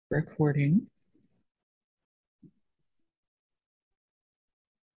Recording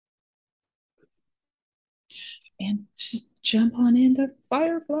and just jump on into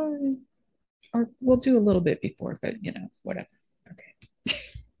Firefly. Or we'll do a little bit before, but whatever. Okay.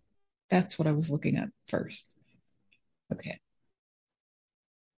 That's what I was looking at first. Okay.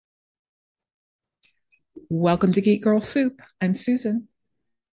 Welcome to Geek Girl Soup. I'm Susan.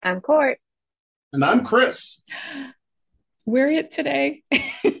 I'm Court. And I'm Chris. We're it today.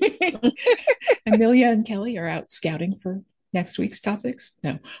 Amelia and Kelly are out scouting for next week's topics.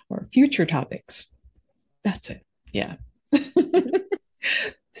 No, or future topics. That's it. Yeah.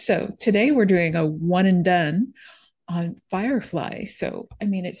 So today we're doing a one and done on Firefly. So, I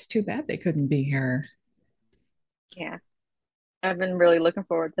mean, it's too bad they couldn't be here. Yeah, I've been really looking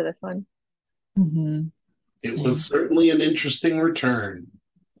forward to this one. Mm-hmm. It was Same. certainly an interesting return.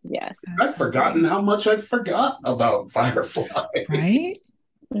 Yes. I've forgotten Absolutely. how much I forgot about Firefly. Right?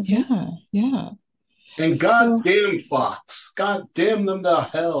 Hmm. Yeah. Yeah. And So, goddamn Fox. God damn them to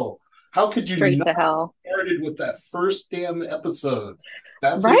hell. How could you Straight not to hell. started with that first damn episode?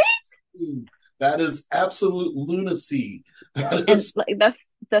 That's Right? insane. That is absolute lunacy. That And is like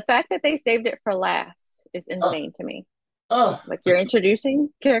the fact that they saved it for last is uh, insane to me. uh, Like you're introducing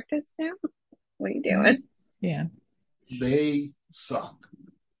characters now? What are you doing? right? Yeah. they suck.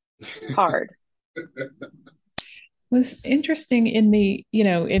 Hard. Was interesting in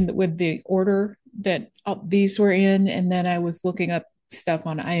with the order that these were in, and then I was looking up stuff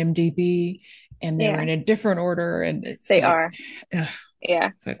on IMDb, and they were Yeah, in a different order, and they are. ugh,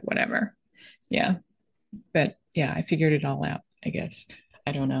 Yeah. it's like whatever. Yeah, but yeah, I figured it all out. I guess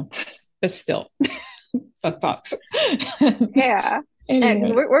I don't know, but still, fuck Fox. Yeah. And because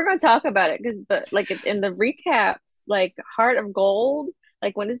Anyway, we're going to talk about it because but like in the recaps, like Heart of Gold,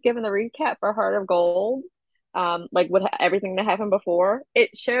 like when it's given the recap for Heart of Gold, like everything that happened before,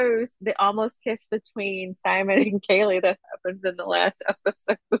 it shows the almost kiss between Simon and Kaylee that happens in the last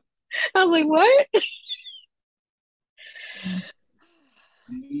episode. I was like, what?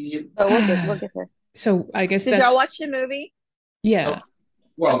 yeah. But we'll get there. So I guess Did y'all that's watch the movie? Oh, yeah,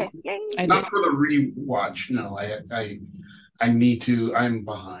 well, Okay. Yay. I not did. for the rewatch. No, I need to. I'm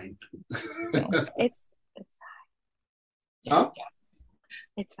behind. No, It's yeah, Huh?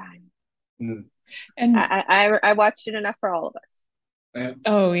 it's fine. Mm. and I watched it enough for all of us. Eh,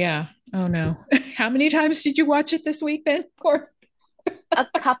 oh yeah, oh no. How many times did you watch it this week, Ben? Or A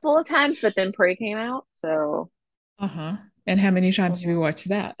couple of times, but then Prey came out, so uh-huh. And how many times have you mhm. watched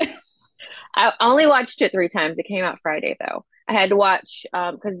that? I only watched it 3 times. It came out Friday though. I had to watch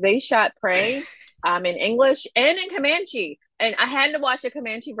because they shot Prey in English and in Comanche, and I had to watch a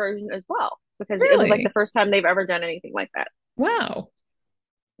Comanche version as well because it was like the Really? first time they've ever done anything like that. Wow.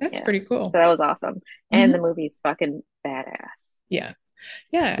 That's Yeah, pretty so cool. that was awesome, and the Hmm. movie's fucking badass. Yeah.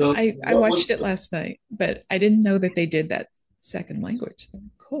 Yeah. So I what was watched it last night, but I didn't know that they did that second language.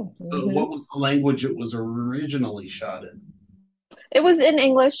 Cool. Hmm. the language it was originally shot in? It was in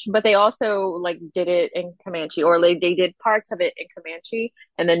English, but they also like did it in Comanche, or like they did parts of it in Comanche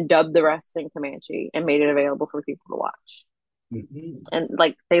and then dubbed the rest in Comanche and made it available for people to watch. Mhm. And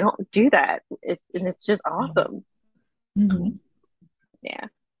like they don't do that, and it's just awesome. Hmm. Yeah,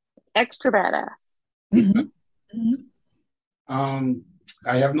 extra badass. Hmm. Hmm. Um,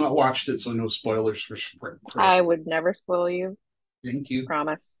 I have not watched it, so no spoilers for Prey. I would never spoil you, Thank you.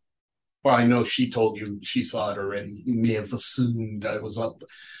 promise. Well, I know she told you she saw it already. You may have assumed I was up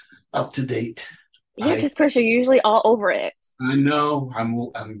to date. Yeah, I because Chris, you're usually all over it. I know I'm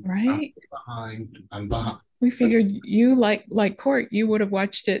Right. behind. I'm behind. We figured you like Court, you would have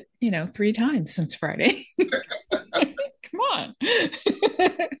watched it, 3 times since Friday. Come on.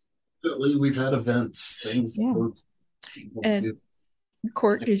 Lately, we've had events, things Yeah. both people And do.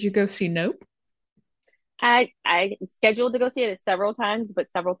 Court, did you go see Nope? I scheduled to go see it several times, but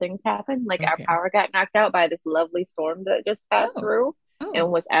several things happened. Like our Okay. power got knocked out by this lovely storm that just passed Oh. through and Oh,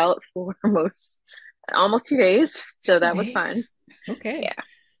 was out for most almost 2 days. So two that was fun. days. Okay. Yeah.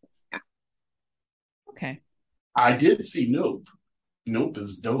 Yeah. Okay. I did see Nope. Nope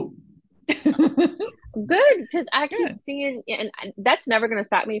is dope. Good, because I keep Good. seeing, and that's never going to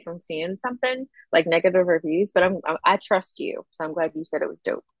stop me from seeing something like negative reviews. But I trust you, so I'm glad you said it was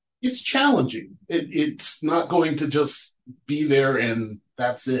dope. It's challenging. It's not going to just be there and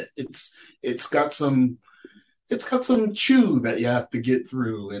that's it. It's got some it's got some chew that you have to get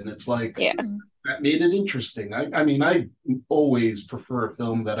through, and it's like Yeah, Hmm. that made it interesting. I mean, I always prefer a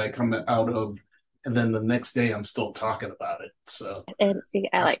film that I come out of, and then the next day I'm still talking about it. So and see,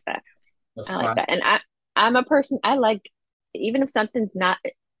 I that's like that. a I like sign. that, and I'm a person. I like even if something's not.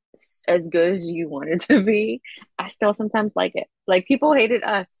 as good as you want it to be, I still sometimes like it. Like people hated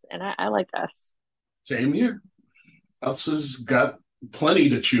Us, and I like Us. Same here. Us has got plenty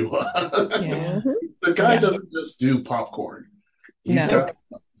to chew on. Yeah. Hmm. The guy Yeah. doesn't just do popcorn. He's No. got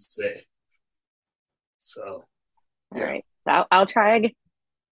stuff to say. So All yeah. right, so I'll try again.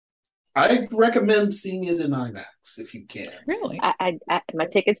 I recommend seeing it in IMAX if you can. Really? My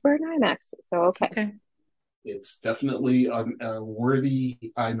tickets were in IMAX, so okay, Okay. It's definitely a worthy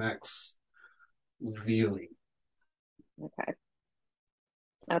IMAX viewing. okay,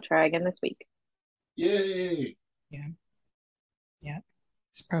 I'll try again this week. Yay! Yeah. Yeah.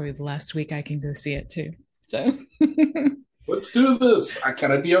 It's probably the last week I can go see it too. So Let's do this.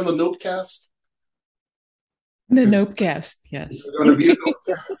 Can I be on the Notecast? the Is, Nopecast, is yes. it going to be a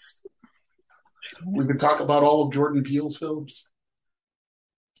Notecast? We can talk about all of Jordan Peele's films.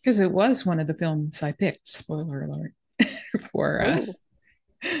 Because it was one of the films I picked, spoiler alert, for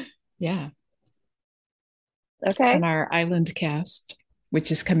Ooh, yeah, on okay. our Island cast, which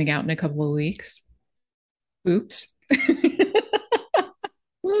is coming out in a couple of weeks. Oops.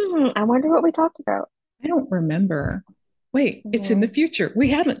 I wonder what we talked about. I don't remember. Wait, it's in the Mm. future. We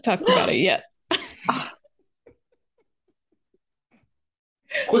haven't talked about it yet. Ah,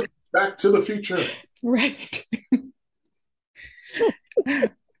 Quick, Back to the Future. Right.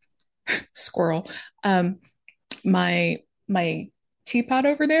 Squirrel. Um, my teapot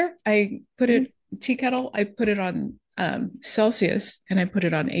over there, I put mhm. it tea kettle, I put it on Celsius and I put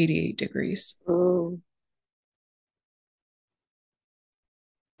it on 88 degrees. Ooh.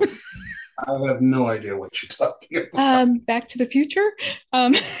 I have no idea what you're talking about. Back to the Future.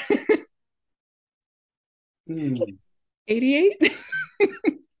 Um, Hmm. 88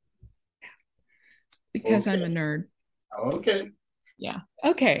 because I'm a Okay. nerd. Okay. Yeah.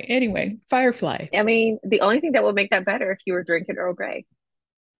 Okay. Anyway, Firefly. I mean, the only thing that would make that better if you were drinking Earl Grey.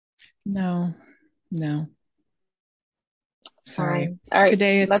 No, no. Sorry. Fine. All right,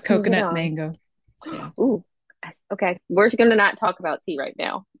 Today it's let's move it coconut on. mango. Yeah. Ooh, okay. We're just gonna not talk about tea right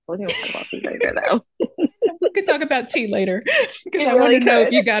now. We're gonna talk about tea later, though. We could talk about tea later because We I want really to know if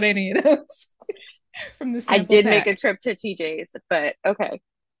could. you got any of those from the I sample did make a pack. trip to TJ's, but okay.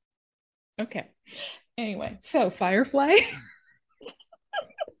 Okay. Anyway, so Firefly.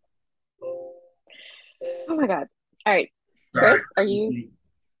 Oh my God. All right, Sorry. Chris, are you?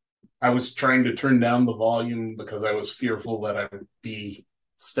 I was trying to turn down the volume because I was fearful that I would be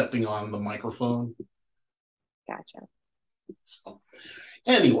stepping on the microphone. Gotcha. So,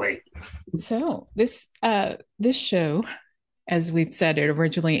 anyway, So this show, as we've said, it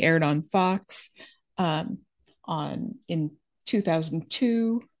originally aired on Fox um, on in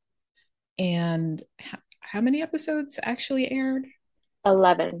 2002. And how many episodes actually aired?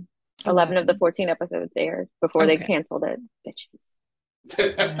 11. 11 of the 11. 14 episodes aired before they Okay. canceled it. Bitches.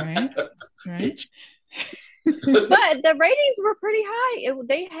 All right. All right. But the ratings were pretty high.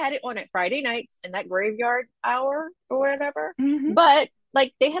 They had it on at Friday nights in that graveyard hour or whatever. Mhm. But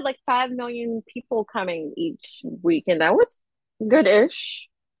like they had like 5 million people coming each week, and that was good-ish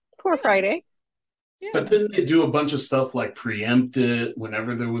for Yeah. Friday. but Yeah. then they do a bunch of stuff like preempt it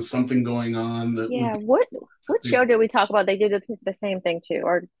whenever there was something going on that would Yeah, be. what show did we talk about? They did the same thing too,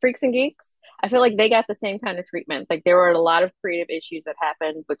 or Freaks and Geeks. I feel like they got the same kind of treatment. Like there were a lot of creative issues that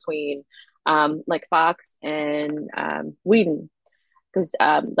happened between like Fox and Whedon because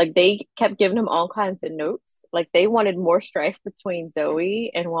like they kept giving him all kinds of notes. Like they wanted more strife between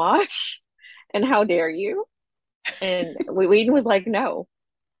Zoe and Wash, and how dare you? And Whedon was like, no.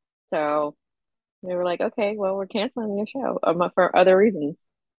 So they were like, okay, well, we're canceling your show for other reasons.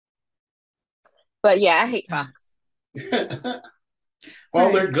 But yeah, I hate Fox. Well,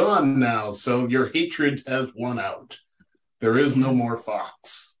 Right. they're gone now, so your hatred has won out. There is no Yeah. more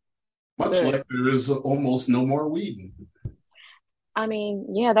Fox, much Good. like there is almost no more Whedon. I mean,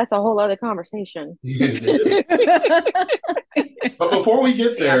 yeah, that's a whole other conversation. It is. But before we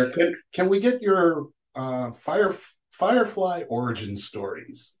get Yeah. there, can we get your Firefly origin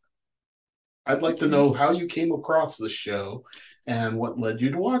stories? I'd like to Okay. know how you came across the show and what led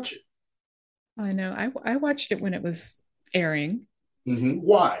you to watch it. I know. I watched it when it was airing.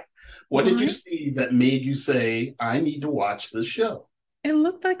 Why? What did you Why? see that made you say, I need to watch this show? It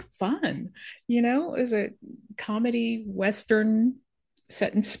looked like fun. It was a comedy western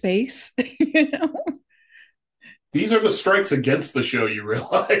set in space, you know? These are the strikes against the show, you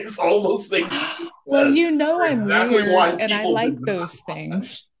realize. All those things you just Well, said are I'm exactly weird why and I people did like not those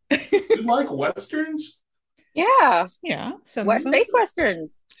things. watch. You like Westerns? Yeah. Yeah, some of What them. space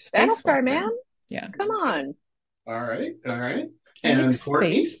westerns? Space Battlestar, man. western. Yeah. Come Okay. on. All right. All right. I like And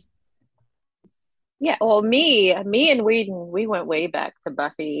Courtney? space. Yeah, well, me and Whedon, we went way back to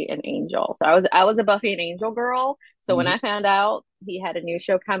Buffy and Angel. So I was a Buffy and Angel girl. So when Mhm. I found out he had a new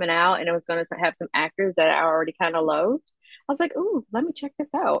show coming out and it was going to have some actors that I already kind of loved, I was like, "Ooh, let me check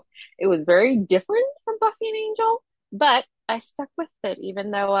this out." It was very different from Buffy and Angel, but I stuck with it even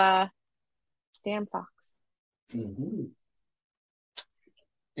though Stan Fox. Mhm.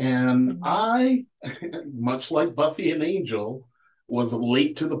 And Mhm. I, much like Buffy and Angel, was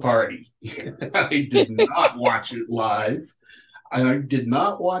late to the party. I did not watch it live. I did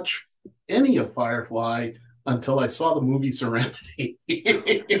not watch any of Firefly until I saw the movie Serenity.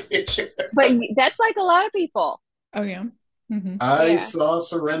 But that's like a lot of people. Oh yeah. Hmm. I Yeah. saw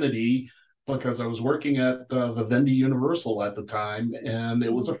Serenity because I was working at Vivendi Universal at the time, and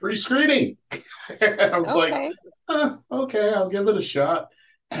it was Mhm. a free screening. I was like, Okay. okay, I'll give it a shot.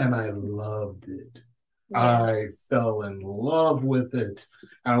 And I loved it. Yeah. I fell in love with it.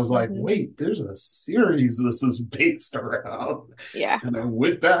 And I was like, Hmm. wait, there's a series this is based around. Yeah. And I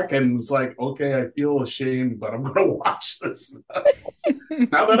went back and was like, okay, I feel ashamed, but I'm going to watch this.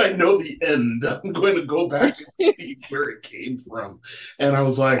 Now that I know the end, I'm going to go back and see where it came from. And I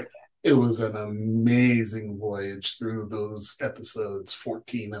was like, it was an amazing voyage through those episodes,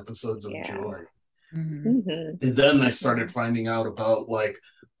 14 episodes of Yeah. joy. Hmm. Hmm. And then I started Yeah. finding out about like,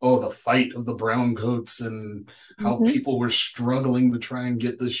 oh, the fight of the brown coats and how Hmm. people were struggling to try and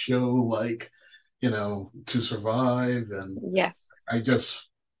get this show like, to survive. And Yes. I just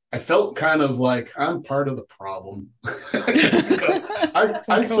I felt kind of like I'm part of the problem because I It's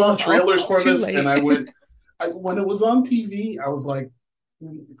I like, saw trailers oh, for too this and late. when it was on TV, I was like,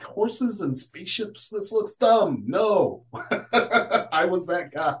 horses and spaceships, this looks dumb. No, I was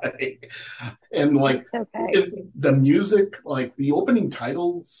that guy. And like It's okay. the music, like the opening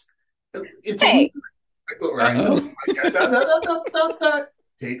titles, it's weird. Hey. I know. Uh-oh.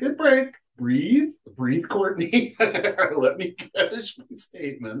 Take a break. Breathe. Breathe, Courtney. Let me finish my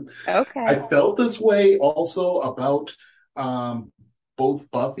statement. I Okay. felt this way also about um, both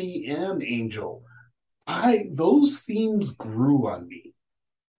Buffy and Angel. I those themes grew on me.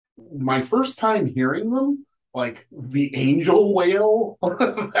 My first time hearing them, like the angel wail,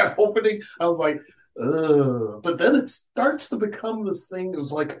 that opening, I was like, ugh. But then it starts to become this thing. It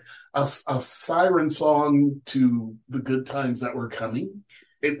was like a siren song to the good times that were coming.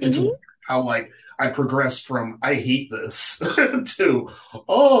 It's Hmm. weird how like I progressed from I hate this to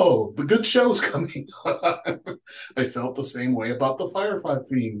oh the good show's coming on. I felt the same way about the Firefly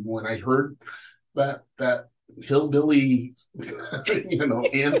theme when I heard that hillbilly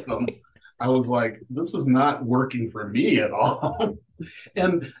anthem. I was like, this is not working for me at all.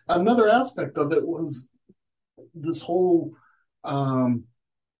 And another aspect of it was this whole um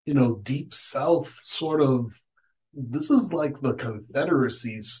deep south sort of, this is like the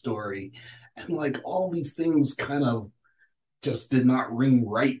Confederacy story, and like all these things kind of just did not ring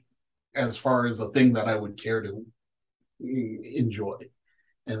right as far as a thing that I would care to enjoy.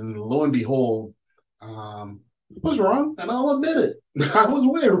 And lo and behold, I was wrong, and I'll admit it. I was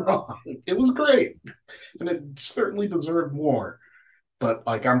way wrong. It was great, and it certainly deserved more. But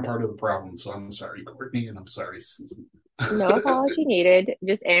like, I'm part of the problem, so I'm sorry, Courtney, and I'm sorry, Susan. No apology needed.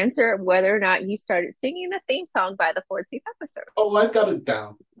 Just answer whether or not you started singing the theme song by the 14th episode. Oh, I've got it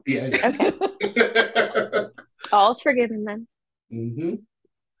down. Yeah, Okay. yeah. All's forgiven then. hmm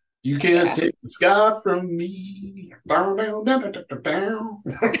You can't Yeah. take the sky from me. Down, down, down, down, down, down.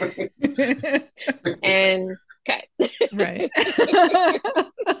 And okay. Right.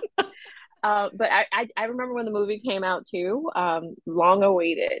 But I remember when the movie came out too, long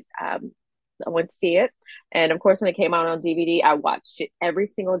awaited. I went to see it. And of course, when it came out on DVD, I watched it every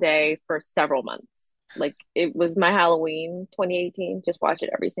single day for several months. Like it was my Halloween 2018, just watch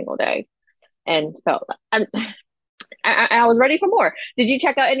it every single day and felt I was ready for more. Did you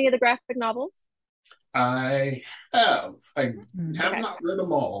check out any of the graphic novels? I have. I have Okay. not read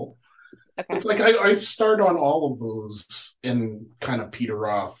them all. Okay. It's like I start on all of those and kind of peter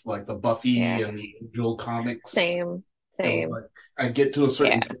off, like the Buffy Yeah. and the Angel comics. Same. It was Same. like I get to a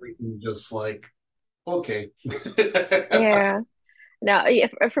certain Yeah. point and just like, okay. Yeah. No, yeah,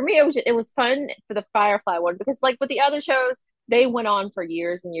 for me it was fun for the Firefly one because like with the other shows, they went on for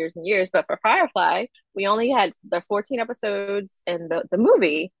years and years and years. But for Firefly, we only had the 14 episodes and the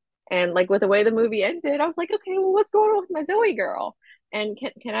movie. And like with the way the movie ended, I was like, okay, well, what's going on with my Zoe girl? And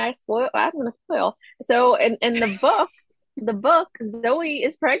can I spoil? I'm gonna spoil. So in the book, Zoe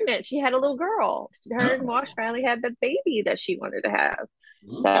is pregnant. She had a little girl. Her and Wash finally had the baby that she wanted to have.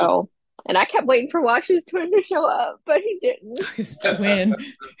 So, and I kept waiting for Wash's twin to show up, but he didn't. His twin.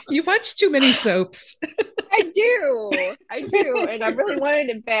 You watch too many soaps. I do. I do. And I really wanted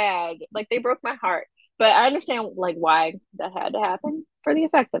it bad. Like they broke my heart. but I understand like why that had to happen for the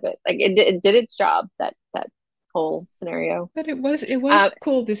effect of it. Like it did its job. That whole scenario. But it was Um,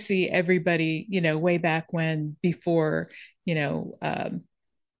 cool to see everybody, way back when, before, you know,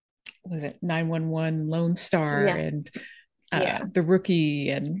 was it 911 Lone Star yeah, and yeah, the Rookie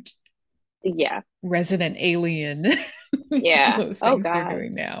and yeah, Resident Alien, all yeah. those Oh things they're God,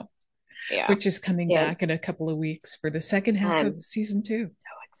 doing now, yeah, which is coming yeah. back in a couple of weeks for the second half of I'm season two.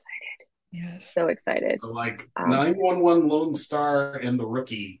 so excited, Yes, so excited. Like Um, 911 Lone Star and The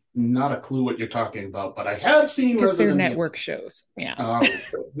Rookie, not a clue what you're talking about, but I have seen because they're Resident Evil. network shows. Yeah,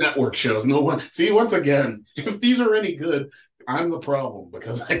 Network shows. No one. See, once again, if these are any good, I'm the problem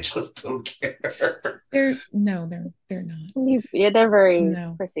because I just don't care. they're no, they're not. yeah, they're very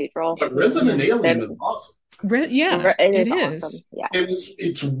No, procedural. But Resident no. Alien is awesome. Yeah, It it is awesome. is. Yeah.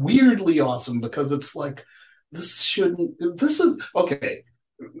 It's weirdly awesome because it's like this shouldn't. This is okay.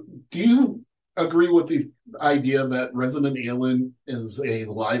 Do you agree with the idea that Resident Alien is a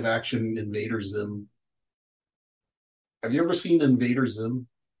live action Invader Zim? Have you ever seen Invader Zim?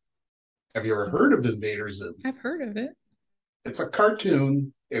 Have you ever heard of Invader Zim? I've heard of it. It's a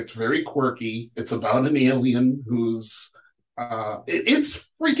cartoon. It's very quirky. It's about an alien who's it's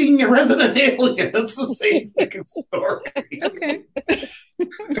freaking Resident Alien. It's the same freaking story. Okay.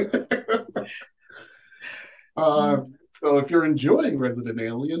 uh, so if you're enjoying Resident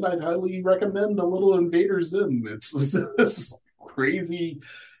Alien, I'd highly recommend a little Invader Zim. It's this crazy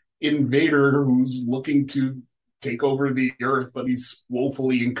invader who's looking to take over the Earth, but he's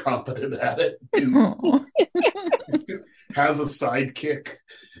woefully incompetent at it. And Oh. has a sidekick,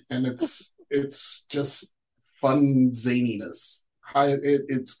 and it's just fun zaniness.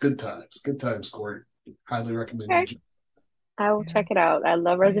 It's good times, Court. Highly recommend Okay. you. I will Yeah, check it out. I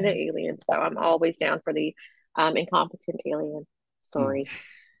love yeah. Resident Alien, so I'm always down for the incompetent alien Hmm. story.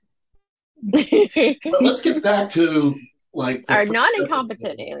 But let's get back to like the Are first non-incompetent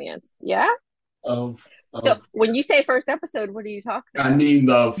episode aliens. Yeah. of So of when you say first episode, what are you talking I about? mean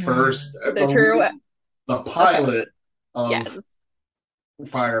Oh. The true. the Okay. pilot Yes. of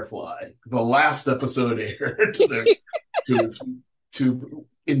Firefly. The last episode aired to to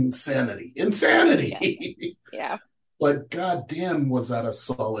insanity. Yeah. Insanity. Yeah. But goddamn, was that a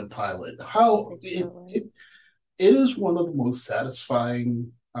solid pilot? How It sure was. it is one of the most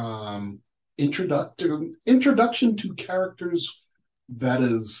satisfying introduction to characters that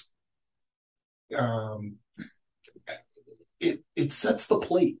is um, it sets the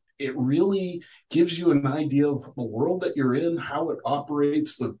plate. It really gives you an idea of the world that you're in, how it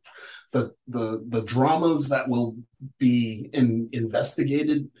operates, the dramas that will be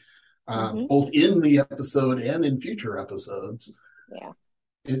investigated Hmm. both in the episode and in future episodes. Yeah.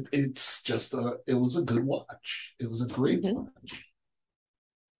 It's just it was a good watch. It was a great Hmm. watch.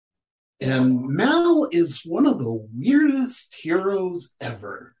 Yeah. And Mal is one of the weirdest heroes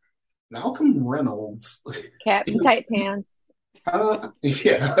ever. Malcolm Reynolds Captain is Tight Pants.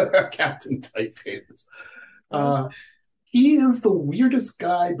 yeah, Captain Tight Pants. Yep. Uh, he is the weirdest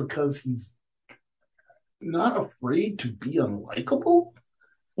guy because he's not afraid to be unlikable.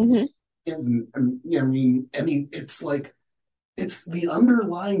 Hmm. And I mean, it's like it's the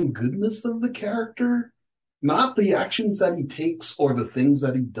underlying goodness of the character, not the actions that he takes or the things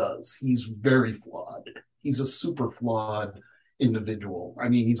that he does. He's very flawed. He's a super flawed individual. I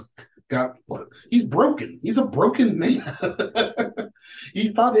mean, got he's broken. He's a broken man. He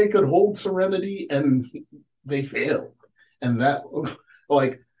thought he could hold Serenity, and they failed. And that,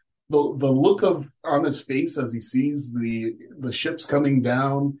 like, the look of on his face as he sees the ships coming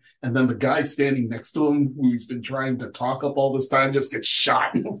down, and then the guy standing next to him who he's been trying to talk up all this time just gets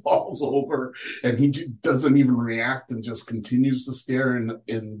shot and falls over, and he doesn't even react and just continues to stare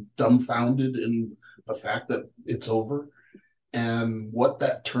in dumbfounded in the fact that it's over, and what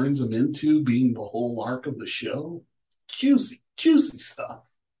that turns him into being the whole arc of the show. Juicy stuff.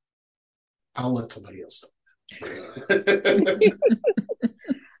 I'll let somebody else talk.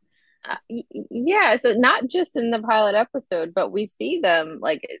 Yeah, so not just in the pilot episode, but we see them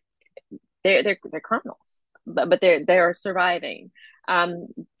like they're criminals, but they are surviving. Um,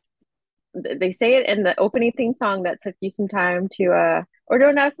 they say it in the opening theme song that took you some time to or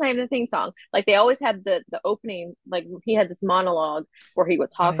no, that's not even the theme song. Like they always had the opening, like he had this monologue where he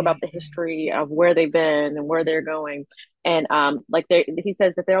would talk about Right, the right. history of where they've been and where they're going. And like he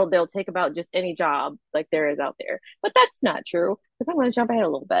says that they'll take about just any job like there is out there. But that's not true because I'm going to jump ahead a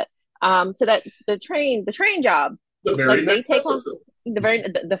little bit. So that the train job, The very like they next take on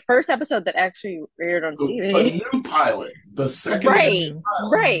episode. the first episode that actually aired on The TV. new pilot, the second Right, New.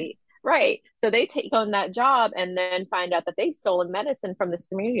 pilot. right. Right. So they take on that job and then find out that they've stolen medicine from this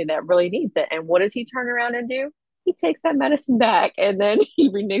community that really needs it. And what does he turn around and do? He takes that medicine back and then he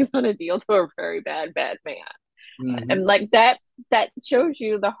reneges on a deal to a very bad man. And Hmm. like that shows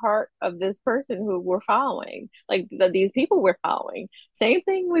you the heart of this person who we're following, like these people we're following. Same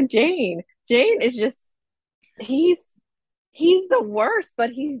thing with Jane. Jane is just he's he's the worst, but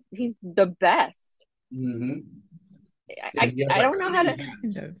he's the best. Hmm. And I, he has I a don't know how to. clean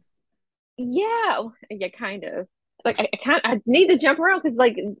Kind of. Yeah, yeah, kind of. Like I can't. I need to jump around because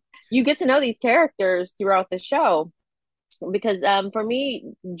like you get to know these characters throughout the show. Because for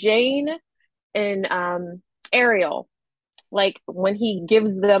me, Jane and Ariel, like when he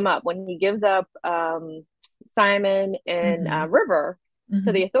gives them up, when he gives up Simon and Hmm. River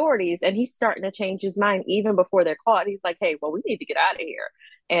to the Hmm. authorities, and he's starting to change his mind even before they're caught. He's like, "Hey, well, we need to get out of here."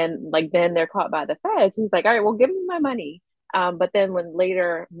 And like then they're caught by the feds. He's like, "All right, well, give me my money." But then when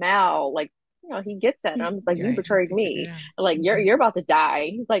later Mal, like, he gets at him. He's like, "You Yeah, he betrayed figured it me. out. Like Hmm. you're about to die."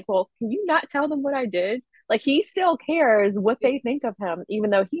 He's like, "Well, can you not tell them what I did?" Like he still cares what they think of him, even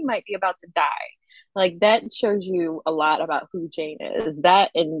though he might be about to die. Like that shows you a lot about who Jane is.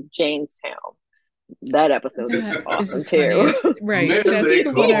 That in Janestown. That episode's That is the awesome too. funniest. the Right. man That's they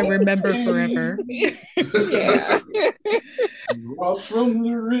the one I call remember forever. Jane. Yeah. Robbed from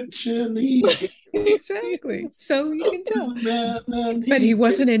the rich and he gave Exactly. So you up can to tell. the man and But he he gave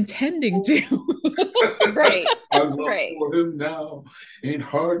wasn't intending to. Right. my love Right. for him now ain't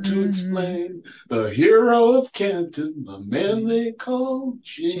hard to Hmm. explain. The hero of Canton, the man they call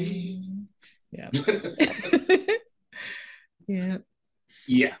Jane. Jane. Yeah. Yeah.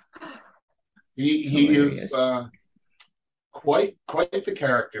 Yeah. Yeah, he It's he is hilarious. quite the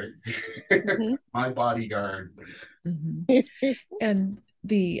character. Hmm. My bodyguard. Hmm. And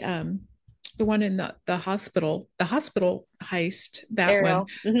the one in the hospital heist, that one, Ariel.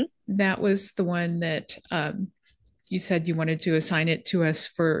 Hmm. that was the one that you said you wanted to assign it to us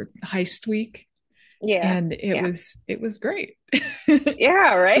for heist week, Yeah. and it Yeah. was great. It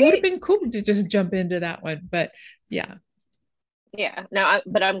Yeah. would have Right. been cool to just jump into that one, but yeah. Yeah. No,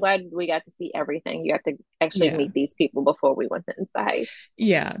 but I'm glad we got to see everything. You got to actually Yeah. meet these people before we went into the heist.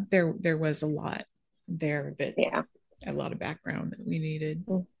 Yeah, there was a lot there, but Yeah. a lot of background that we needed.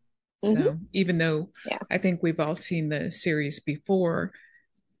 Mm-hmm. So even though Yeah. I think we've all seen the series before,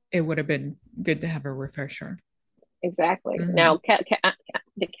 it would have been good to have a refresher. Exactly. Hmm. Now,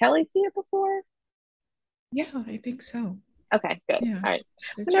 did Kelly see it before? Yeah, I think so. Okay, good. Yeah, All right. she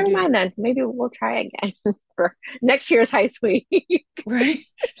said Well, she never did. mind then. Maybe we'll try again for next year's High Week. Right?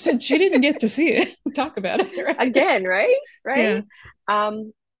 Since she didn't get to see it, talk about it, right? Again, right? Yeah. Right?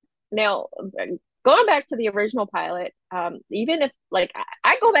 Um, Now, going back to the original pilot, even if like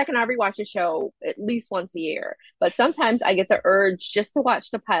I go back and I rewatch a show at least once a year, but sometimes I get the urge just to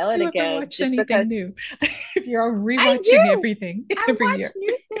watch the pilot You ever again, watch just anything because new? If you're all I rewatching do. everything I every watch year.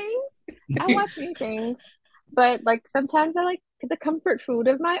 new things. I watch new things, but like sometimes I like the comfort food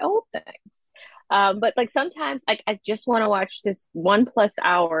of my old things. But like sometimes I just want to watch this 1+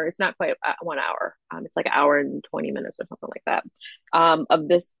 hour. It's not quite 1 hour. It's like an hour and 20 minutes or something like that. Of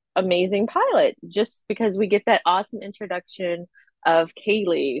this amazing pilot, just because we get that awesome introduction of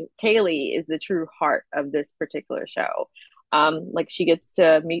Kaylee. Kaylee is the true heart of this particular show. Like she gets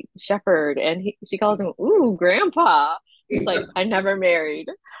to meet Shepard, and she calls him "Ooh, Grandpa." He's like, "I never married."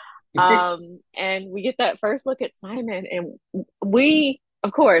 And we get that first look at Simon, and we,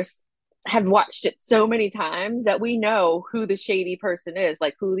 of course, have watched it so many times that we know who the shady person is,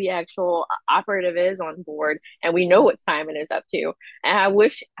 like who the actual operative is on board, and we know what Simon is up to. And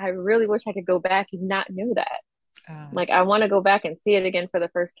I really wish I could go back and not know that. Uh, Like I want to go back and see it again for the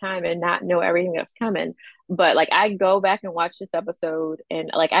first time and not know everything that's coming. But like I go back and watch this episode,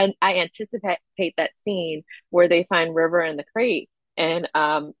 and like I anticipate that scene where they find River in the crate, and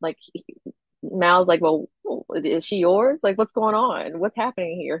like Mal's like, well, is she yours? Like, what's going on? What's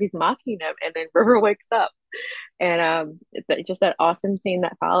happening here? He's mocking him, and then River wakes up, and it's just that awesome scene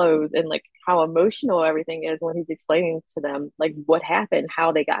that follows, and like how emotional everything is when he's explaining to them like what happened,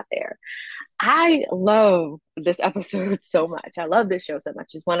 how they got there. I love this episode so much. I love this show so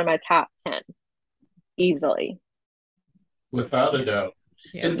much. It's one of my top 10 easily. Without a yeah, doubt.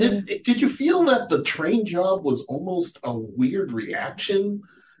 yeah. And did you feel that the train job was almost a weird reaction?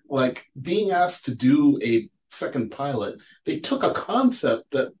 Like being asked to do a second pilot, they took a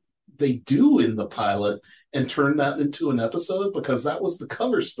concept that they do in the pilot and turned that into an episode because that was the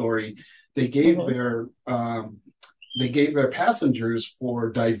cover story they gave Mm-hmm. their they gave their passengers for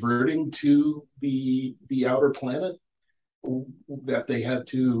diverting to the outer planet that they had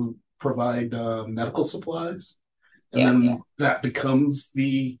to provide medical supplies. And Yeah. then that becomes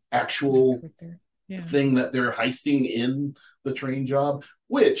the That's actual what they're, yeah. thing that they're heisting in the train job,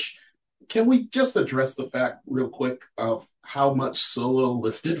 which can we just address the fact real quick of how much Solo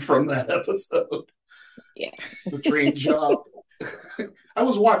lifted from that episode? Yeah. The train job. I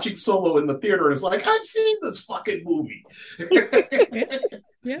was watching Solo in the theater and it's like, I've seen this fucking movie. Yeah. It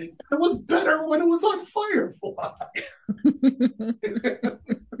Yeah. was better when it was on Firefly.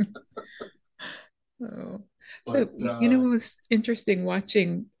 Oh. But But it was interesting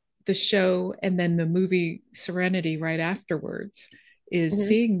watching the show and then the movie Serenity right afterwards is Hmm.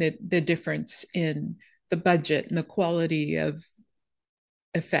 seeing the difference in the budget and the quality of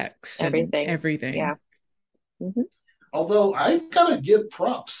effects and Everything. everything. Yeah. Hmm. although I've got to give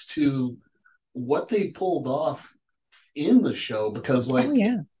props to what they pulled off in the show because, Oh like,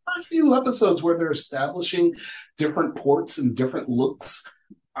 yeah. a few episodes where they're establishing different ports and different looks.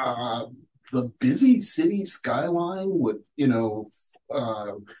 Uh, the busy city skyline with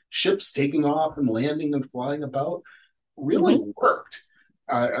uh, ships taking off and landing and flying about really Hmm. worked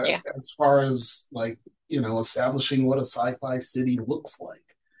Yeah. as far as like establishing what a sci-fi city looks like.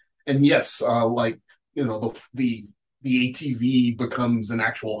 And yes, like the ATV becomes an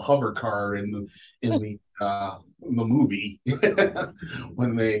actual hover car in the movie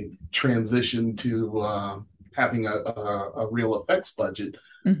when they transition to having a real effects budget.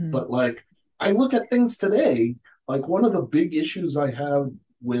 Hmm. But like, I look at things today, like one of the big issues I have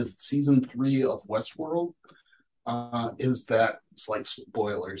with season 3 of Westworld is that slight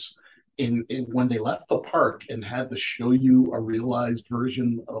spoilers. In when they left the park and had to show you a realized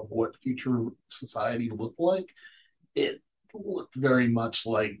version of what future society looked like, it looked very much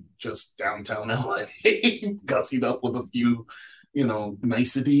like just downtown LA, gussied up with a few,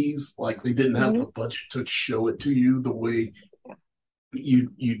 niceties. Like they didn't have Hmm. the budget to show it to you the way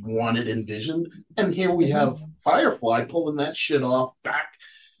you'd want it envisioned. And here we Hmm. have Firefly pulling that shit off back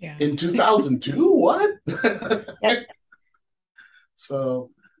Yeah. in 2002. What? Yep.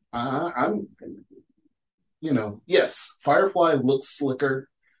 So I'm, yes, Firefly looks slicker.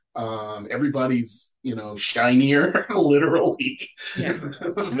 Everybody's, shinier, literally. Yeah.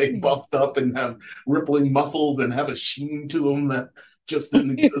 They Shiny. buffed up and have rippling muscles and have a sheen to them that just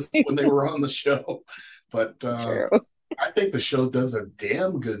didn't exist when they were on the show. But True. I think the show does a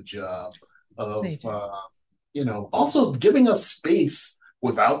damn good job of, They do. also giving us space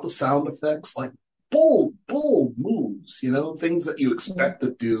without the sound effects, like bold moves, things that you Mhm. expect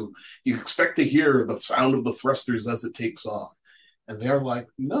to do. You expect to hear the sound of the thrusters as it takes off. And they're like,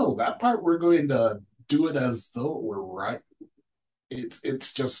 no, that part we're going to do it as though we're right.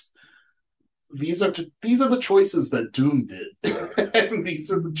 It's just these are the choices that Doom did, and these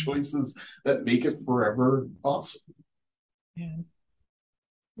are the Mhm. choices that make it forever awesome Yeah.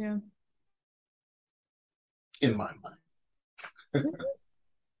 Yeah. in my mind.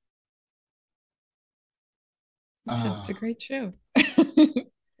 Yeah. It's Uh, a great show.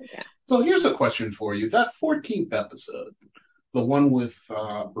 Yeah. so here's a question for you: that 14th episode, the one with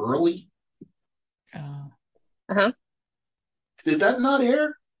Early, uh, Uh-huh. did that not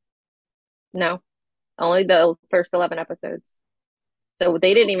air? No, only the first 11 episodes. So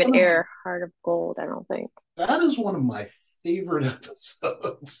they didn't even One of my air Heart of Gold, I don't think. That is one of my favorite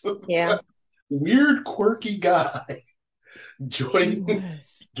episodes. Yeah. Weird, quirky guy he joining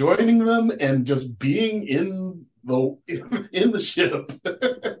was. joining them and just being in the ship.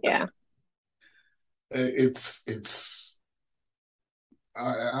 Yeah. It's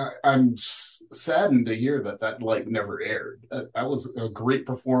I'm saddened to hear that like never aired. That was a great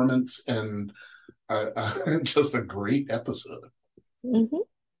performance and just a great episode Hmm.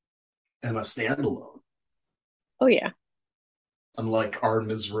 and a standalone, Oh, yeah. unlike our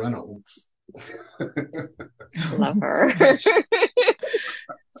Ms. Reynolds. Love Oh her. gosh.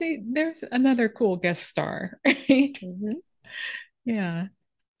 See, there's another cool guest star, right? Hmm. Yeah.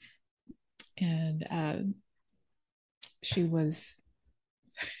 And she was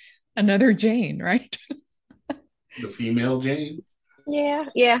another Jane, right? The female Jane. Yeah.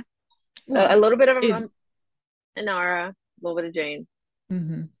 Yeah. A Well, little bit of it. Inara, a little bit of Jane.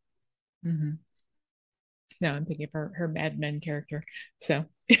 Hmm. Hmm. No, I'm thinking of her Mad Men character. So,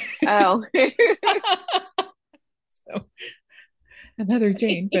 Oh. so another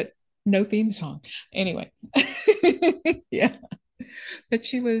Jane, but no theme song. Anyway, yeah, but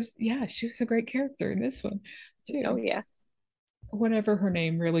she was a great character in this one Oh, too. yeah. Whatever her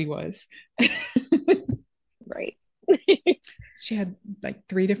name really was. Right. She had like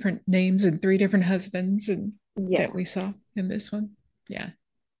three different names and three different husbands, and that Yeah. we saw in this one. Yeah,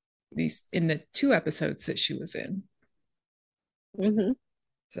 these in the two episodes that she was in. Hmm.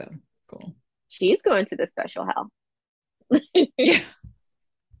 So cool. She's going to the special hell. Yeah.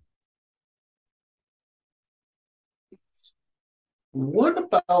 What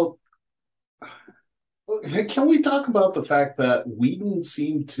about? Can we talk about the fact that Whedon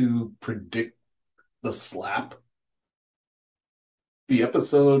seemed to predict the slap? The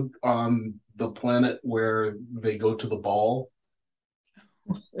episode on the planet where they go to the ball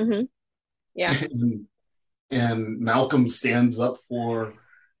Hmm. Yeah. and, and Malcolm stands up for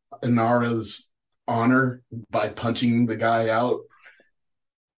Inara's honor by punching the guy out,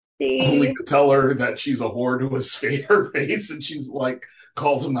 only See, to tell her that she's a whore to his her face, and she's like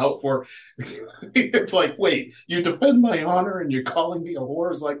calls him out for. It's like, wait, you defend my honor and you're calling me a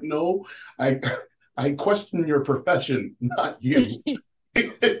whore? It's like, no, I I question your profession, not you.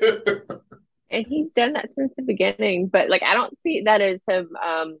 and he's done that since the beginning, but like I don't see that as him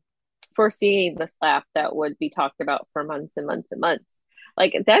foreseeing the slap that would be talked about for months and months and months.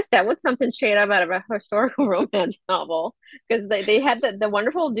 Like that was something straight up out of a historical romance novel because they had the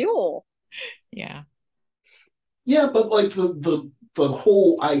wonderful duel. Yeah. Yeah, but like the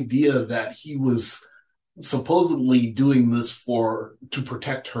whole idea that he was supposedly doing this for to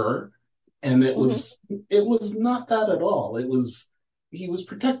protect her, and Hmm. it was not that at all. It was he was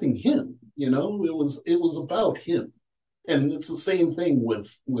protecting him. It was about him, and it's the same thing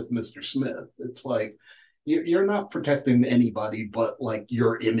with Mr. Smith. It's like you're not protecting anybody but like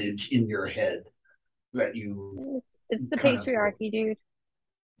your image in your head that you It's the kind of patriarchy, dude.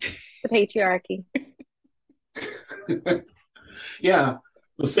 The patriarchy. yeah,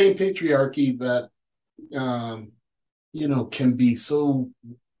 the same patriarchy that um, can be so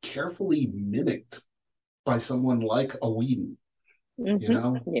carefully mimicked by someone like a Whedon, you Hmm.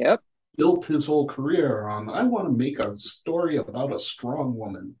 know, Yep. built his whole career on, I want to make a story about a strong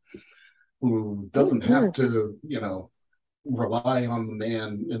woman who doesn't have Hmm. to, rely on the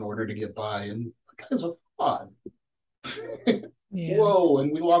man in order to get by. And the guy's a fraud. Yeah. Whoa,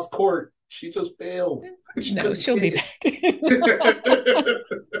 and we lost court. She just bailed. She No, couldn't she'll be pay back. it.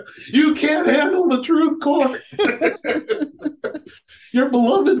 You can't handle the truth, court. Your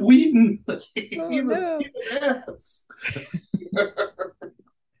beloved Wheaton. Oh no. He's an ass.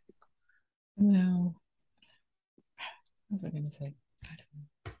 No. What was I going to say? I don't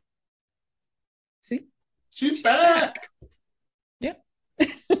know. See, She's she's back. back. Yep.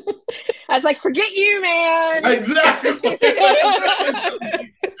 I was like, forget you, man. Exactly.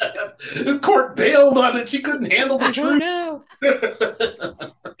 The court bailed on it. She couldn't handle the Oh truth. no.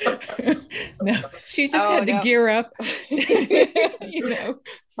 No, she just Oh had to no. gear up, for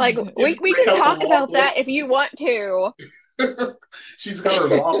Like the, we Break can out the talk law about that if books. you want to. She's got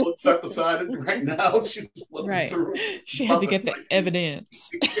her law book set beside it right now. She's flipping right. through it. She had About to to get the cite me.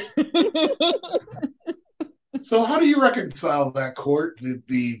 evidence. So, how do you reconcile that, Court?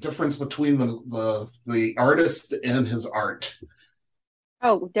 The difference between the artist and his art?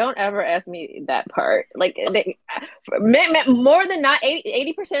 Oh, don't ever ask me that part. Like more than not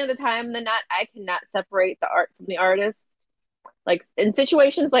 80% of the time than not, I cannot separate the art from the artist. Like in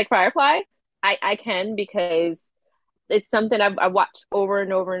situations like Firefly, I can because it's something I've watched over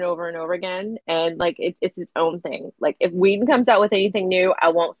and over and over and over again, and like it's its own thing. Like if Whedon comes out with anything new, I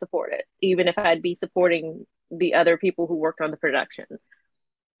won't support it, even if I'd be supporting the other people who worked on the production.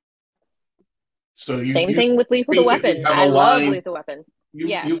 So Same you thing with Lethal the basically Weapon. have a I love line. Lethal Weapon. You've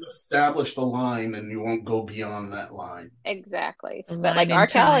Yes, established a line, and you won't go beyond that line. exactly. A But like line in R.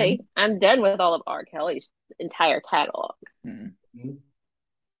 Kelly, time. I'm done with all of R. Kelly's entire catalog. Hmm.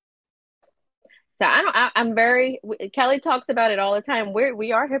 So I don't. I'm very. Kelly talks about it all the time.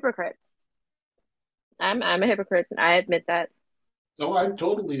 We are hypocrites. I'm a hypocrite. I admit that. So I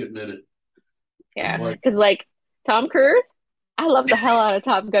totally admit it. It's Yeah, Yeah. like, because like Tom Cruise, I love the hell out of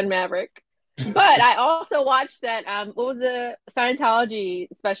Top Gun Maverick. But I also watched that what was the Scientology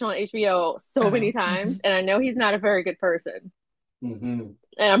special on HBO so many Oh. times, Mhm. and I know he's not a very good person. mm-hmm.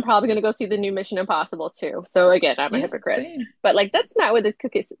 And I'm probably gonna go see the new Mission Impossible too. So again, I'm a Yeah. hypocrite. Same. But like that's not where this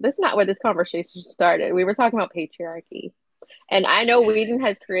cookie that's not where this conversation started. We were talking about patriarchy. And I know Whedon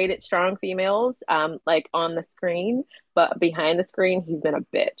has created strong females like on the screen, but behind the screen he's been a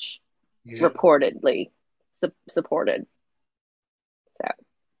bitch, Yeah, reportedly supported. So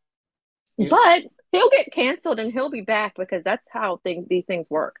yeah. but he'll get canceled and he'll be back because that's how these things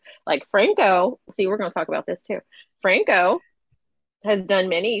work. Like Franco, see, we're going to talk about this too. Franco has done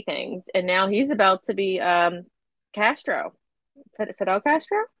many things, and now he's about to be Castro, Fidel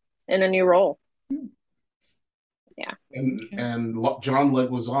Castro, in a new role. Hmm. Yeah, And Okay. John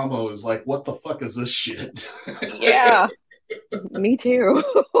Leguizamo is like, what the fuck is this shit? yeah, me too.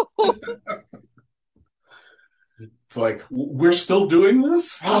 It's like we're still doing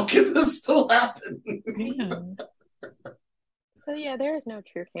this. How can this still happen? Yeah. So yeah, there is no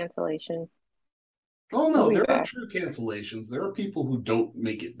true cancellation. Oh We'll no, be there are back. true cancellations. There are people who don't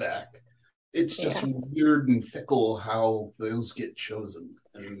make it back. It's just Yeah, weird and fickle how those get chosen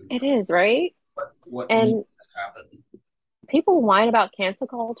and it is, right? what needs And to happen. people whine about cancel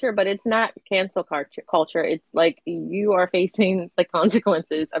culture, but it's not cancel culture. It's like you are facing the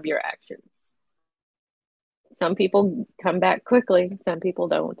consequences of your actions. Some people come back quickly, some people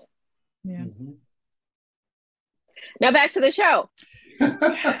don't. Yeah. Mhm. Now back to the show.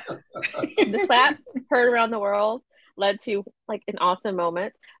 Yeah. The slap heard around the world led to like an awesome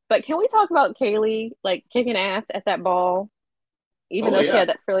moment. But can we talk about Kaylee like kicking ass at that ball, even Oh though she yeah, had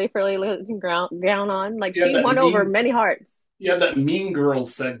that frilly looking gown on? Like yeah. she won over many hearts. That Mean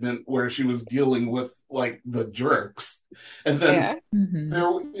Girls segment where she was dealing with like the jerks, and then Yeah, Hmm.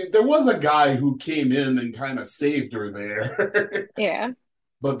 there there was a guy who came in and kind of saved her there. yeah,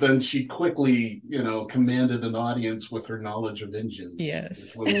 But then she quickly, commanded an audience with her knowledge of engines, which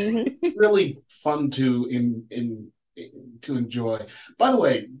Yes. was hmm, really fun to enjoy. By the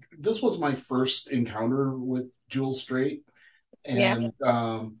way, this was my first encounter with Jewel Straight, yeah.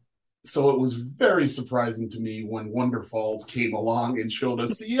 and so it was very surprising to me when Wonder Falls came along and showed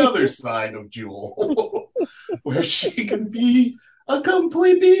us the other side of Jewel, where she can be a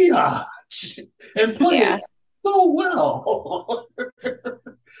complete biatch and play it Yeah. so well.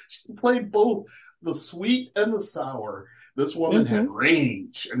 She played both the sweet and the sour. This woman had Hmm.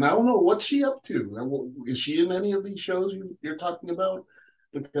 range, and I don't know what's she up to. Is she in any of these shows you're talking about?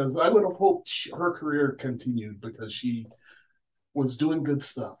 Because I would have hoped her career continued because she was doing good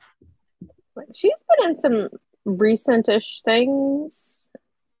stuff. She's been in some recentish things,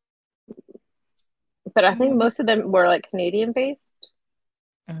 but I think Oh, most of them were like Canadian based.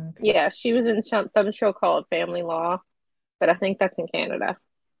 okay. Yeah, she was in some show called Family Law, but I think that's in Canada.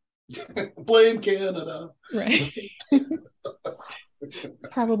 Blame Canada. Right.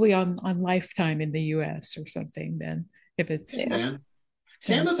 Probably on Lifetime in the US or something then, if it's Yeah. Man, sounds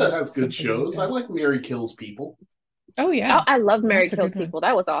Canada like has good something like shows. I that. like Mary Kills People. Oh Oh, yeah. I love Mary That's a Kills good one. People.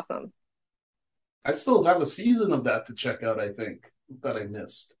 That was awesome. I still have a season of that to check out, I think, that I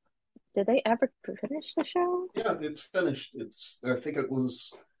missed. Did they ever finish the show? Yeah, it's finished. I think it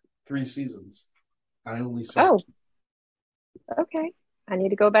was 3 seasons. I only saw Oh, two. okay. I need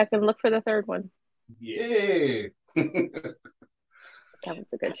to go back and look for the third one. Yay! That was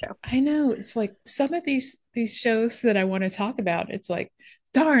a good show. I know it's like some of these shows that I want to talk about, it's like,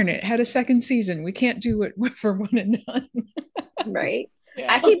 darn, it had a second season. We can't do it for one and done. Right? I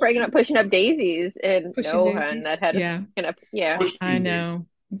Yeah. keep bringing up pushing up daisies and Pushing no, hun, Daisies. that had a Yeah, second up. Yeah. I Pushing Daisy. know.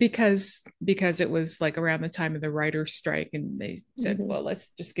 Because it was like around the time of the writer's strike, and they said, Hmm. well, let's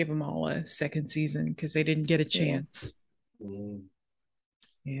just give them all a second season because they didn't get a Yeah. chance. Mm.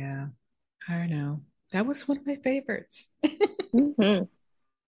 Yeah, I know. That was one of my favorites. Hmm.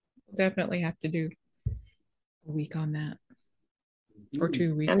 Definitely have to do a week on that or Mhm. I'm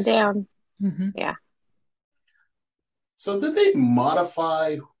 2 weeks. down. Hmm. Yeah. So did they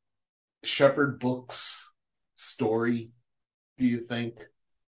modify Shepherd Book's story, do you think?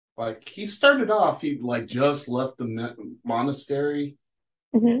 Like he started off, he like just left the monastery,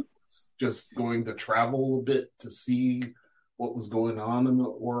 Hmm. just going to travel a bit to see what was going on in the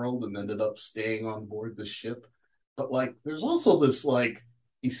world, and ended up staying on board the ship. But like, there's also this like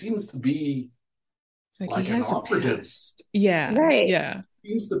he seems to be It's like he like an has a operative. past. Yeah, Right. yeah.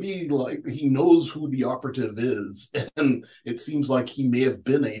 Seems to be like he knows who the operative is, and it seems like he may have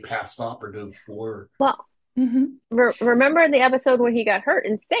been a past operative for. Well, Hmm. remember in the episode when he got hurt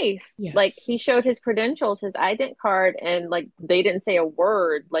and safe, like Yes. he showed his credentials, his ident card, and like they didn't say a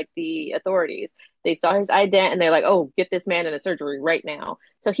word, like the authorities. They saw his ident and they're like, oh, get this man in a surgery right now.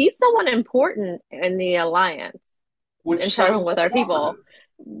 So he's someone important in the alliance and Which traveling sounds with like our an people.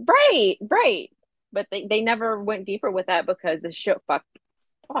 operative. Right, right. But they never went deeper with that because the show fuck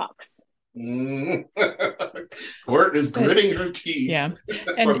Fox. Mm. Court is But gritting her teeth. yeah.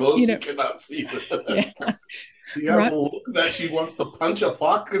 For And those who cannot see yeah. this, she has a Ron, look that she wants to punch a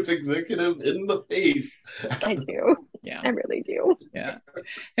Fox executive in the face. I do. yeah. I really do. Yeah.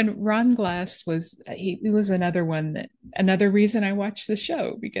 And Ron Glass he was another one that another reason I watched the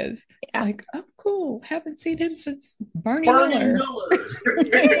show because it's Yeah. like, oh cool, haven't seen him since Barney Barney Miller.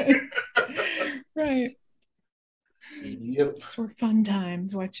 Miller. Right. Yep. Those were fun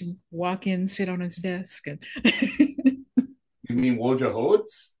times. Watch him walk in, sit on his desk, and You mean Woja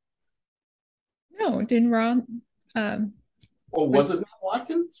Howitz? no, didn't Ron Oh, was was his name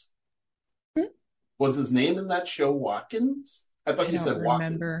Watkins? Was his name in that show Watkins? I thought I you don't said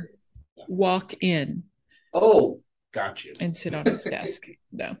Watkins. remember walk in Oh, got you. and sit on his desk.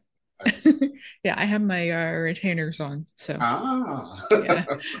 No. That's Yeah, I have my retainers on, so ah. yeah.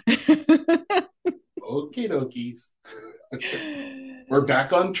 Okie dokies. We're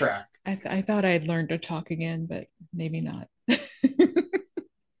back on track. I thought I had learned to talk again, but maybe not.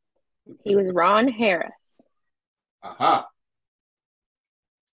 He was Ron Harris. Aha.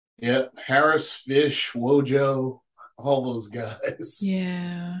 Yeah, Harris, Fish, Wojo, all those guys.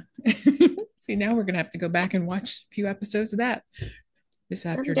 Yeah. See, now we're gonna have to go back and watch a few episodes of that this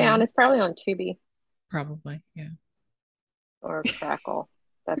I'm down. afternoon. It's probably on Tubi Probably, yeah. or Crackle.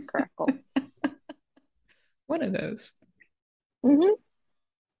 That's Crackle. One of those. Hmm.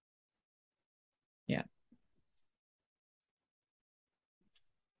 Yeah.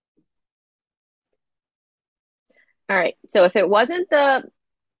 All right. So if it wasn't the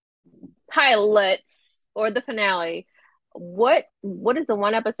pilots or the finale, what is the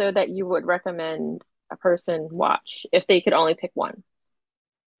one episode that you would recommend a person watch if they could only pick one?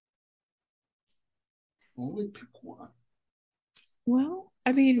 Only pick one. Well,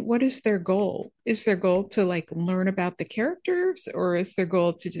 I mean, what is their goal? Is their goal to like learn about the characters, or is their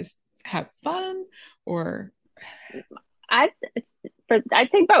goal to just have fun? Or I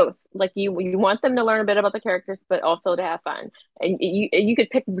I'd say both. Like you want them to learn a bit about the characters, but also to have fun. And you could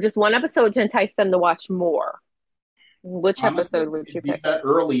pick just one episode to entice them to watch more. Which Honestly, episode would you it'd be pick? that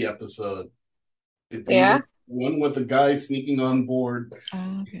early episode. It'd be the Yeah. one with the guy sneaking on board.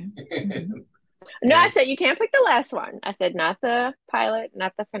 okay. Mhm. No, I Yeah. said you can't pick the last one. I said not the pilot,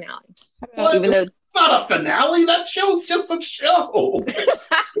 not the finale. How about What? Even though It's not a finale. That show's just a show.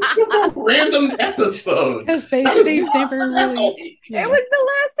 It's just a random episode. because That is they've not a never really, finale. it yeah. was the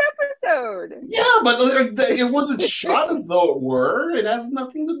last episode. Yeah, but it wasn't shot as though it were. It has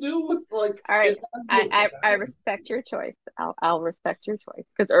nothing to do with like All right. it has I, no I finale. respect your choice. I'll respect your choice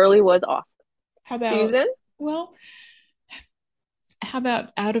because early was off. How about, Susan? well, how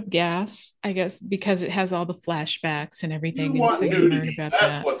about Out of Gas? I guess because it has all the flashbacks and You everything, and so want you learn nudity. about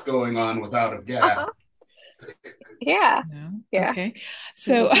That's that. what's going on without a gap. Uh-huh. Yeah. No, Yeah. okay.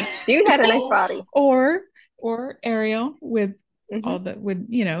 So, Hmm. Dude had a nice Oh, body. or Ariel with Hmm. all the with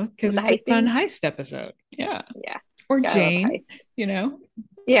because With the it's a high fun scene. heist episode. Yeah. Yeah. Or Gotta love Jane, heist. you know,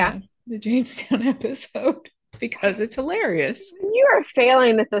 Yeah. the Janestown episode because it's hilarious. You are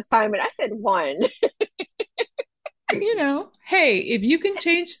failing this assignment. I said one. Hey, if you can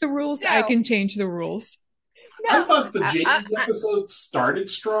change the rules, I No, can change the rules. I no. thought the I, James I, episode started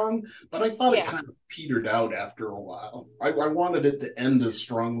strong, but I thought it yeah. kind of petered out after a while. I wanted it to end as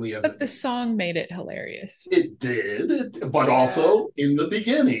strongly as But it the did. song made it hilarious. It did, but Yeah. also in the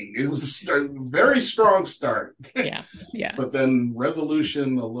beginning, it was a very strong start. Yeah. Yeah. But then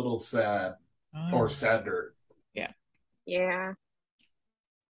resolution a little sad or Oh, sadder. yeah. Yeah.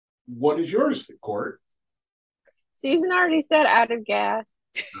 What is yours, Court? Susan already said out of gas.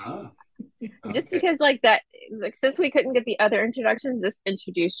 Ah, Just okay. because like that like since we couldn't get the other introductions, this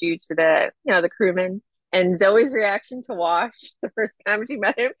introduced you to the crewman and Zoe's reaction to Wash the first time she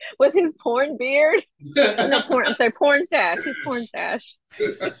met him with his porn beard. No porn, I'm sorry, porn stash. His porn stash.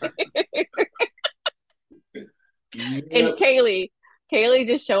 And Yep. Kaylee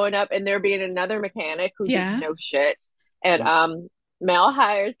just showing up and there being another mechanic who didn't Yeah. know shit. And Mel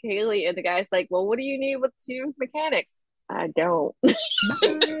hires Kaylee and the guy's like, well, what do you need with two mechanics? I don't. Bye. So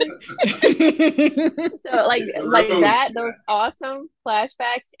Hit the like road, that, those Jack. awesome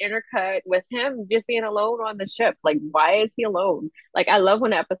flashbacks intercut with him just being alone on the ship. Like, why is he alone? Like, I love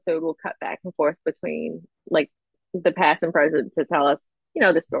when an episode will cut back and forth between like the past and present to tell us,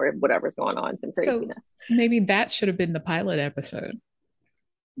 the story of whatever's going on, some So craziness. maybe that should have been the pilot episode.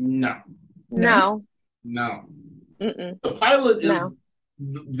 No, No? No, no. mm-mm, The pilot is no,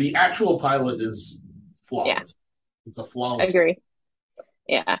 the actual pilot is yeah, flawless. It's a I flawless. agree.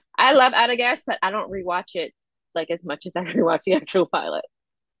 Yeah, I love Out of Gas, but I don't rewatch it like as much as I rewatch the actual pilot.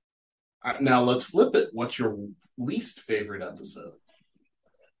 Now let's flip it. What's your least favorite episode?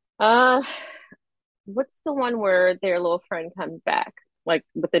 Uh, what's the one where their little friend comes back, like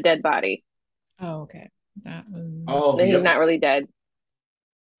with the dead body? Oh, okay. That Oh, was And the he's not episode. really dead.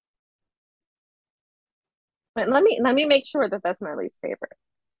 But let me make sure that that's my least favorite.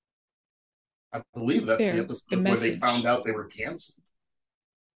 I believe that's the there. The episode where they found message. out they were canceled.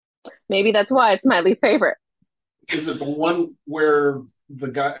 Maybe that's why it's my least favorite. Is it the one where the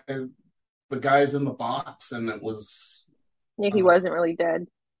guy's in the box and it was Yeah, he uh, wasn't really dead.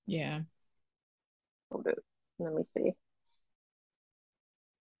 Yeah. Hold it. Let me see.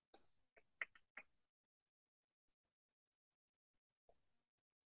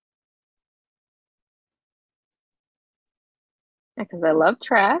 Because I love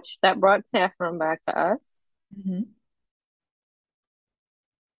trash. That brought Saffron back to us. Mhm.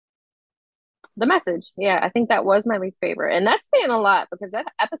 The Message. Yeah, I think that was my least favorite. And that's saying a lot because that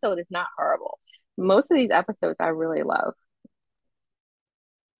episode is not horrible. Most of these episodes I really love.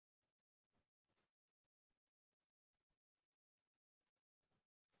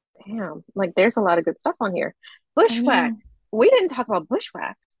 Damn, like there's a lot of good stuff on here. I know. Bushwhacked. We didn't talk about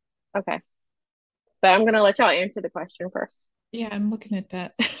Bushwhacked. Okay, but I'm gonna let y'all answer the question first. Yeah, I'm looking at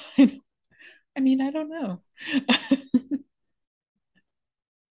that. I mean, I don't know.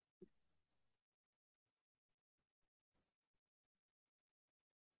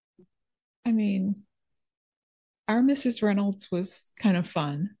 I mean, our Mrs. Reynolds was kind of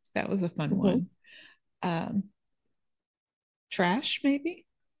fun. That was a fun Hmm. one. Um, Trash, maybe?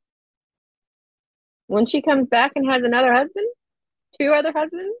 When she comes back and has another husband, two other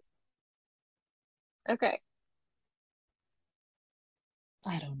husbands. Okay,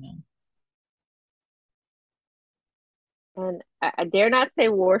 I don't know. and I dare not say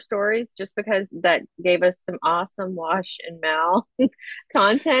War Stories just because that gave us some awesome Wash and Mal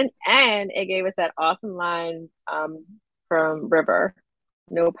content, and it gave us that awesome line from River.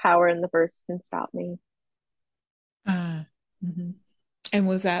 No power in the verse can stop me. Uh, mhm. And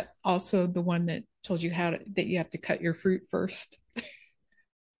was that also the one that told you how to, that you have to cut your fruit first?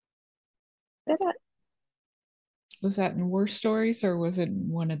 Was that in War Stories or was it in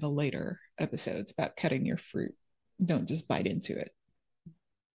one of the later episodes about cutting your fruit? Don't just bite into it.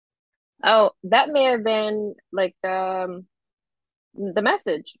 Oh, that may have been like the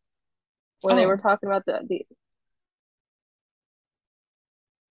Message when they were Oh, talking about the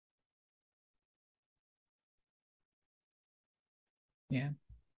yeah.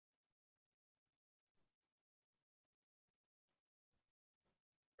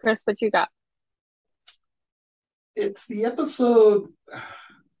 Chris, what you got? It's the episode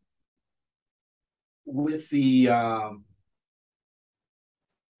with the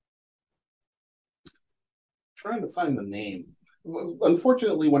trying to find the name.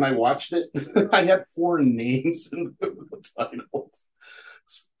 Unfortunately, when I watched it, I had foreign names in the titles,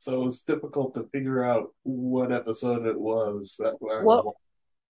 so it was difficult to figure out what episode it was that I was Well, watching.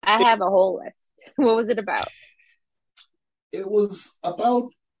 I It, have a whole list. What was it about? it was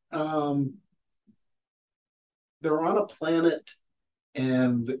about um, they're on a planet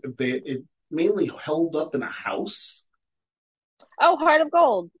and they it mainly held up in a house. Oh, Heart of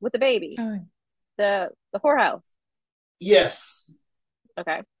Gold with the baby, Oh, the whorehouse. Yes,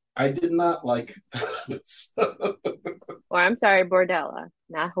 Okay, I did not like this. or I'm sorry, Bordella,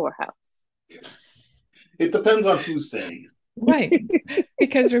 not whorehouse. It depends on who's saying right.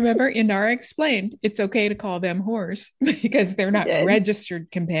 Because remember, Inara explained it's okay to call them whores because they're She not did. registered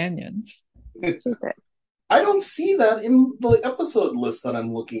companions. it. She did. I don't see that in the episode list that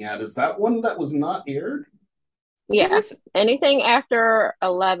I'm looking at. Is that one that was not aired? It Yeah. was, Anything after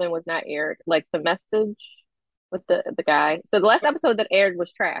 11 was not aired. Like the Message with the guy. So the last episode that aired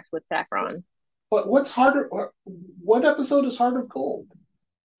was Trash with Saffron. But what's harder? What episode is Heart of Gold?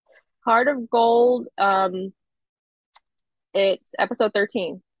 Heart of Gold, it's episode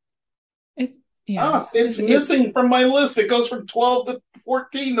 13. it's, yeah, Ah, it's it, missing from my list. It goes from 12 to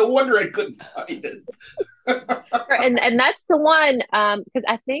 14. No wonder I couldn't find it. And that's the one, because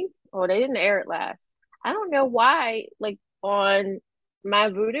I think, oh, they didn't air it last. I don't know why, like on my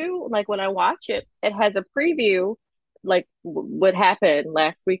Voodoo, like when I watch it, it has a preview, like what happened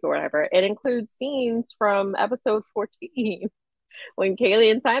last week or whatever. It includes scenes from episode 14 when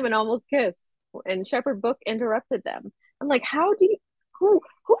Kaylee and Simon almost kissed and Shepherd Book interrupted them. I'm like, how do you, who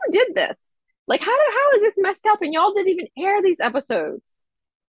did this? Like, how is this messed up? And y'all didn't even air these episodes.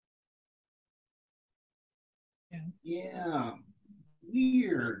 yeah. Yeah,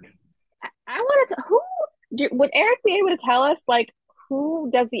 weird. I wanted to, would Eric be able to tell us, like, who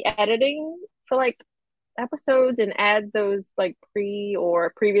does the editing for, like, episodes and adds those, like, pre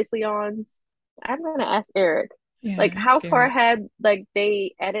or previously ons? I'm gonna ask Eric, like, Yeah, how ask far Eric. ahead, like,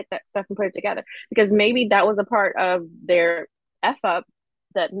 they edit that stuff and put it together? Because maybe that was a part of their F up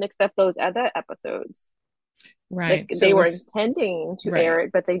that mixed up those other episodes. Like, Right. they So were was intending to air right.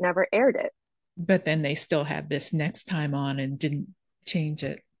 it, but they never aired it. But then they still had this next time on and didn't change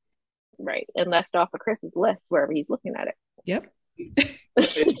it. Right. And left off of Chris's list wherever he's looking at Yep.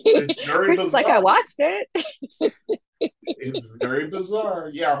 It's it. very Chris is like, I bizarre. watched it. It's very bizarre.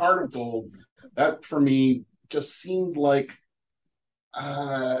 Yeah, Heart of Gold. That for me just seemed like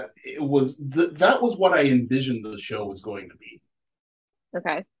it was that was what I envisioned the show was going to be,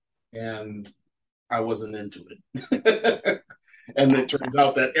 Okay. and I wasn't into it. And it Gotcha. turns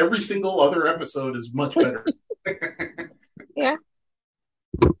out that every single other episode is much better. Yeah.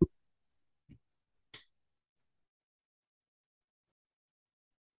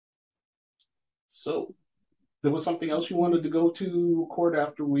 there was something else you wanted to go to court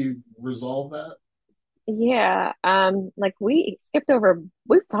after we resolved that? Yeah, like we skipped over,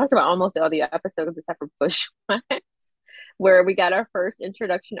 we've talked about almost all the episodes except for Bushwhack, where we got our first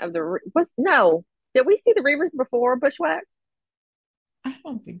introduction of what, no, did we see the Reavers before Bushwhack? I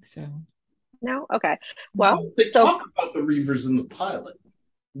don't think so. No? Okay. Well, Mm-mm. They so talk about the Reavers in the pilot,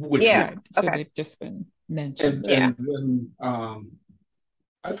 which was yeah, Right. So okay. they've just been and mentioned. Yeah. and then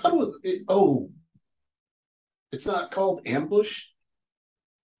I thought oh, it's not called Ambush.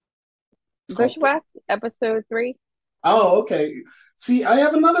 It's called. Bushwhack, episode 3. Oh, okay. See, I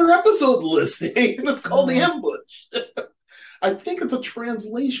have another episode listing. It's called Oh, Ambush. I think it's a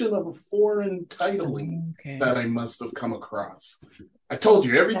translation of a foreign titling okay. that I must have come across. I told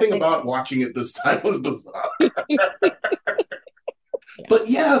you That everything makes about watching it this time was bizarre. Yeah. But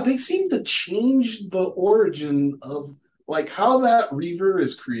yeah, they seem to change the origin of like how that Reaver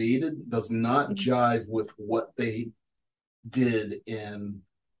is created does not sense. jive with what they did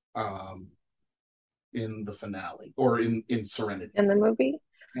um in the finale or in Serenity. In the movie.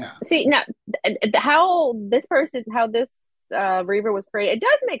 Yeah. See, now how this Reaver was created, it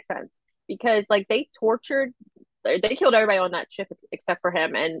does make sense because like they killed everybody on that ship except for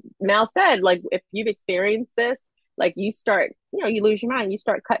him. And Mal said, like, if you've experienced this, like you start, you lose your mind, you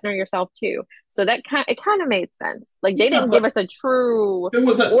start cutting on yourself too. So it kind of made sense. Like they Yeah, didn't give but us a true there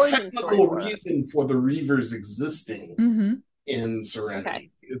was a origin story technical for him. reason for the Reavers existing Mm-hmm. in Okay.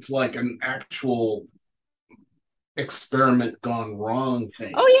 Serenity. It's like an actual experiment gone wrong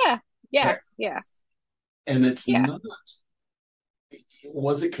thing. Oh yeah, yeah, That, yeah, and it's yeah. not.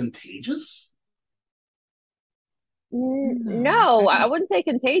 Was it contagious? No, No, I wouldn't say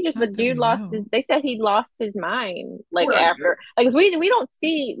contagious, not but that dude we lost his. know. They said he lost his mind like Right. after, like 'cause we don't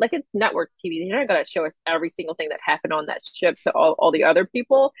see like it's network TV. They're not gonna show us every single thing that happened on that ship to all the other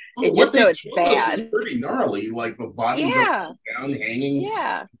people. Oh, It what just they so it's showed us was bad. pretty gnarly. Like the bodies Yeah, upside down, hanging,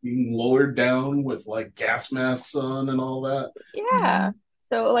 yeah, being lowered down with like gas masks on and all that. yeah. Mm-hmm.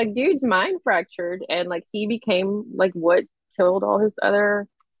 So like dude's mind fractured and like he became like what killed all his other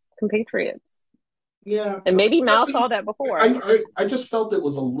compatriots. Yeah, And maybe Mal see, saw that before. I just felt it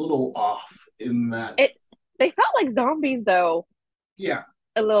was a little off in that. It They felt like zombies though, Yeah.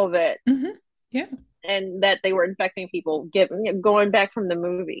 a little bit. Mm-hmm. Yeah. And that they were infecting people, going back from the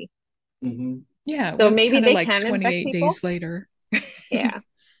movie. Hmm. Yeah. It So was maybe kind of they like can infect 28 people. days later. Yeah.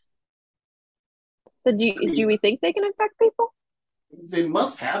 So I do mean, we think they can infect people? they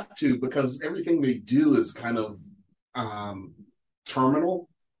must have to because everything they do is kind of um, terminal.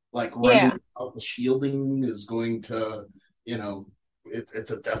 Like running Yeah. out the shielding is going to,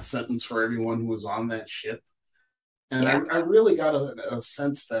 it's a death sentence for everyone who was on that ship. And Yeah. I really got a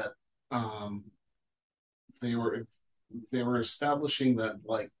sense that um, they were they were establishing that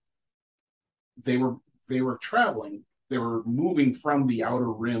like they were they were traveling, they were moving from the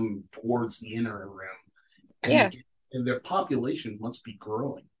outer rim towards the inner rim, Yeah. and and their population must be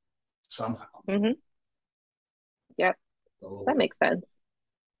growing somehow. Mm-hmm. Yep. That So makes sense.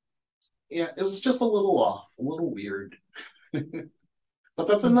 yeah, it was just a little off, a little weird. But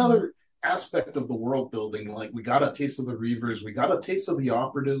that's Mm-hmm. another aspect of the world building. Like we got a taste of the Reavers, we got a taste of the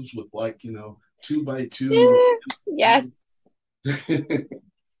operatives with like, two by two, Yeah. Yes.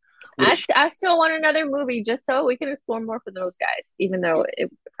 which I still want another movie just so we can explore more for those guys, even though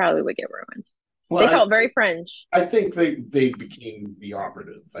it probably would get ruined. well, They felt very French. I think they became the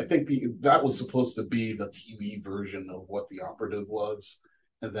operative. I think that was supposed to be the TV version of what the operative was,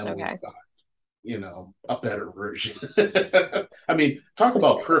 and then we Okay. got a better version. I mean, talk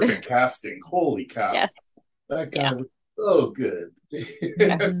about perfect casting. Holy cow, Yes. that guy Yeah. was so good.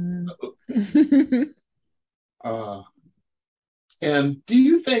 Yes. Mm-hmm. uh, and do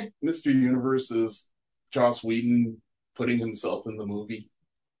you think Mr. Universe is Joss Whedon putting himself in the movie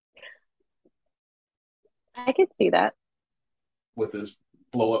I could see that. with his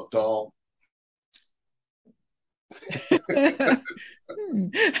blow up doll? Hmm.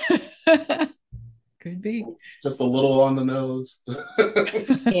 Could be. Just a little on the nose.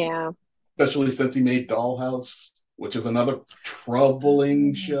 Yeah. Especially since he made Dollhouse, which is another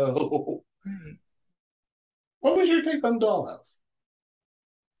troubling show. Right. What was your take on Dollhouse?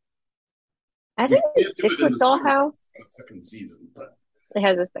 I You think we can't do stick it in with the series, Dollhouse. second season, but It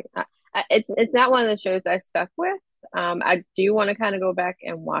has a second. It's not one of the shows I stuck with. I do want to kind of go back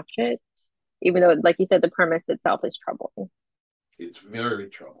and watch it, even though, like you said, the premise itself is troubling. it's very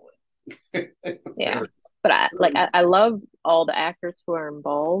troubling. Yeah, Very, but very. I love all the actors who are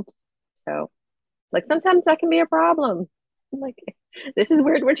involved. So like sometimes that can be a problem. I'm like, this is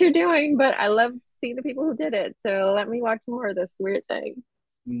weird what you're doing, but I love seeing the people who did it. So let me watch more of this weird thing.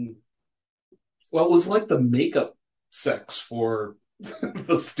 Mm. Well, it was like the makeup sex for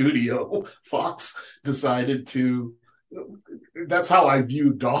the studio. Fox decided to. That's how I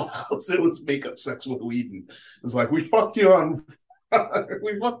viewed Dollhouse. It was makeup sex with Whedon. It was like we fucked you on,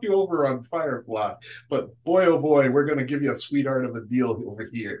 we fucked you over on Firefly, but boy oh boy, we're gonna give you a sweetheart of a deal over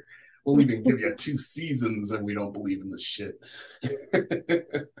here. We'll even give you 2 seasons, and we don't believe in this shit.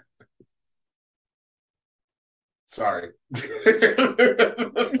 Sorry.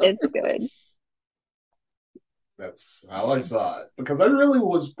 It's good. That's how I saw it because I really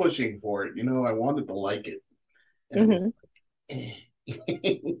was pushing for it. I wanted to like it, and it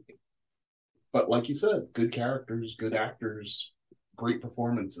was. Hmm. But like you said, good characters, good actors, great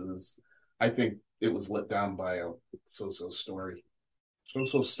performances. I think it was let down by a so-so story,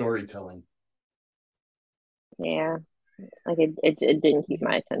 so-so storytelling. Yeah, like it didn't keep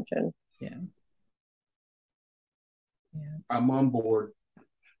my attention. Yeah. Yeah. I'm on board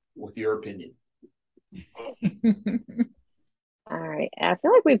with your opinion. All right, I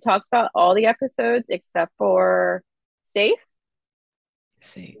feel like we've talked about all the episodes except for Safe.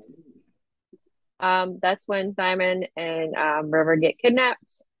 See. That's when Simon and River get kidnapped.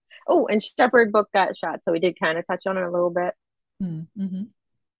 Oh, and Shepherd Book got shot, so we did kind of touch on it a little bit. Mm-hmm.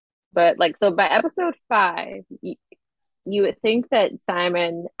 But like, so by episode 5, you would think that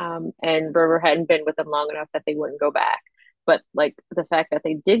Simon and River hadn't been with them long enough that they wouldn't go back. But like the fact that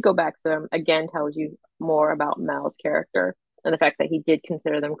they did go back to them again tells you more about Mal's character and the fact that he did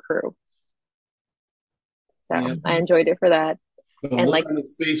consider them crew. Yeah, So I Mm-hmm. enjoyed it for that. the And look like, on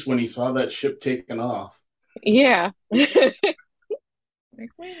his face when he saw that ship taken off. yeah, Like,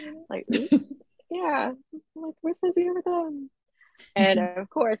 wait a like, minute. oops, yeah, like, we're supposed to be with them. And of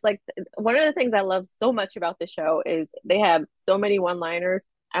course, like one of the things I love so much about the show is they have so many one-liners.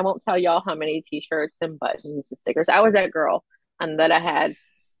 I won't tell y'all how many t-shirts and buttons and stickers. I was that girl and that I had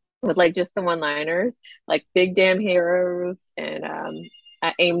with like just the one-liners, like big damn heroes and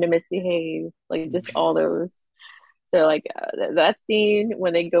I aim to misbehave, like just all those. So like that scene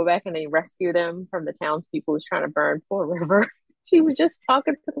when they go back and they rescue them from the townspeople who's trying to burn poor River. She was just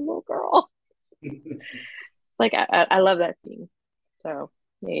talking to the little girl. Like I love that scene. So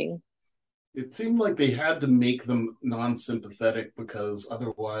yeah. It seemed like they had to make them non-sympathetic because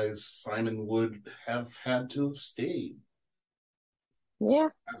otherwise Simon would have had to have stayed Yeah.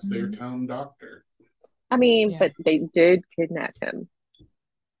 as their Mhm. town doctor. I mean, Yeah. but they did kidnap him.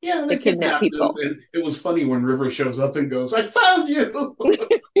 Yeah, They they kidnap kidnapped him, people. and it was funny when River shows up and goes, "I found you."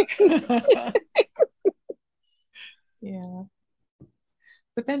 Yeah.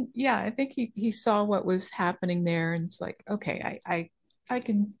 But then, yeah, I think he saw what was happening there and it's like, okay, I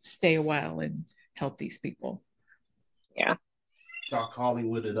can stay a while and help these people. Yeah. Doc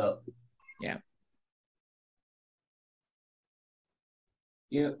Hollywood it up. Yeah.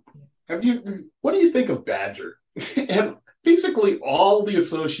 Yeah. Have you? What do you think of Badger? And basically, all the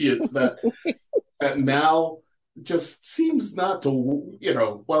associates that Mal just seems not to.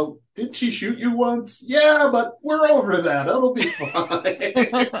 Well, did she shoot you once? Yeah, but we're over that. It'll be fine.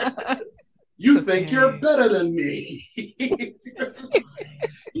 It's You think you're okay. better than me. It's fine.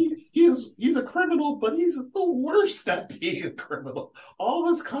 He's a criminal, but he's the worst at being a criminal. All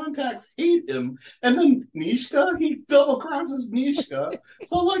his contacts hate him, and then Nishka, he double crosses Nishka.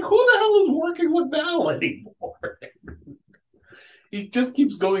 So I'm like, who the hell is working with Val anymore? He just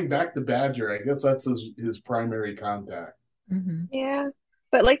keeps going back to Badger. I guess that's his primary contact. Hmm. Yeah.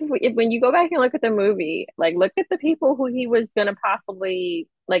 But like if when you go back and look at the movie, like look at the people who he was gonna possibly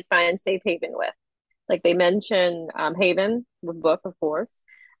like find safe haven with. Like they mention Haven with Book, of course,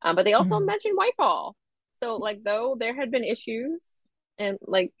 but they also Hmm. mentioned Whitehall. So like though there had been issues and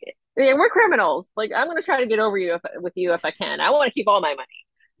like yeah, we're criminals. Like I'm gonna try to get over you with you if I can. I want to keep all my money,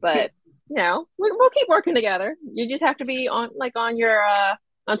 but we'll keep working together. You just have to be on your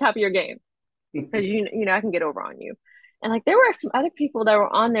on top of your game because I can get over on you. And like there were some other people that were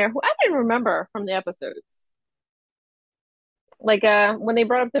on there who I didn't remember from the episodes. Like when they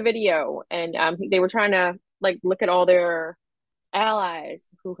brought up the video and they were trying to like look at all their allies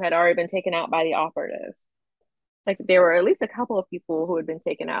who had already been taken out by the operative. Like there were at least a couple of people who had been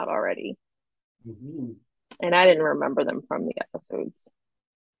taken out already, Mm-hmm. and I didn't remember them from the episodes.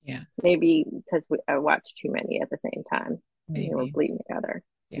 Yeah, Maybe because I watched too many at the same time and they were maybe. bleeding together.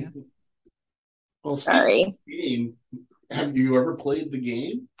 Yeah. Well, speaking of Sorry. game, have you ever played the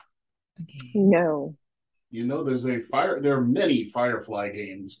game? Okay. No. There are many Firefly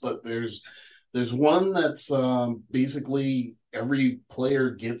games, but there's one that's basically every player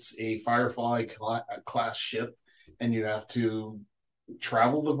gets a Firefly class ship, and you have to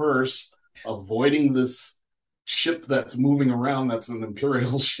travel the verse, avoiding this ship that's moving around. That's an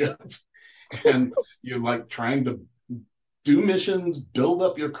Imperial ship, and you're like trying to do missions, build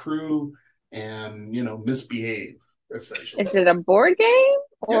up your crew, and misbehave Is essentially. it a board game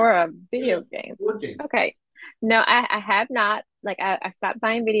Yeah, or a yeah, video game? board game. Okay. No, I have not. Like I stopped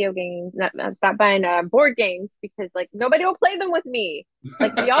buying video games. I stopped buying board games because like nobody will play them with me.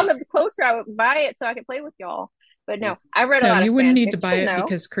 Like if y'all lived closer, I would buy it so I could play with y'all. But no, I read a No, lot of you wouldn't fan need to buy fiction it though.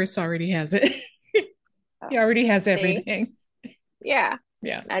 because Chris already has it. Oh, He already has see, everything. yeah,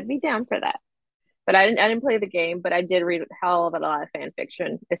 Yeah. I'd be down for that. But I didn't play the game, but I did read a hell of a lot of fan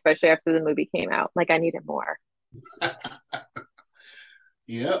fiction, especially after the movie came out. Like I needed more.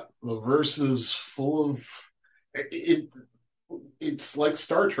 Yeah, the verse is full of it. It's like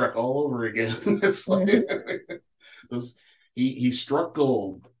Star Trek all over again. It's like Hmm. this, he struck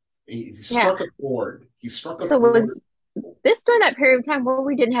gold. He Yeah. struck a chord. He struck a So chord. was this during that period of time where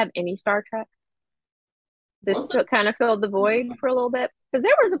we didn't have any Star Trek? This Was it? kind of filled the void for a little bit because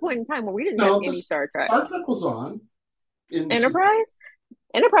there was a point in time where we didn't have No, any this Star Trek. Star Trek was on in two. Enterprise?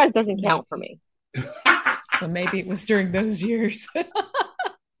 Enterprise doesn't count for Maybe. me. So maybe it was during those years.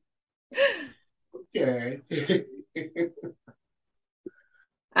 Okay.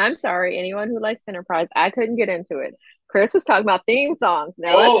 I'm sorry, anyone who likes Enterprise, I couldn't get into it. Chris was talking about theme songs.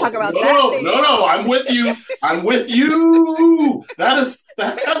 Now let's Oh talk about no that no theme no no! I'm song. with you. I'm with you. That was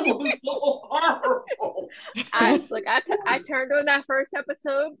so horrible. I look, I turned on that first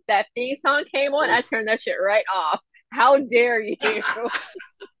episode. That theme song came on. I turned that shit right off. How dare you?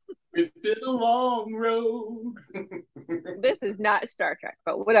 It's been a long road. This is not Star Trek,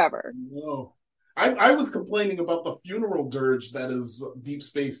 but whatever. No. I was complaining about the funeral dirge that is Deep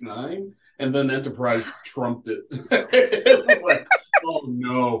Space Nine, and then Enterprise trumped it. Like, oh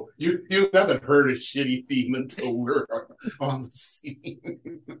no, you haven't heard a shitty theme until we're on the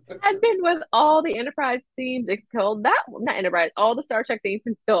scene. I've been with all the Enterprise themes until that, not Enterprise, all the Star Trek themes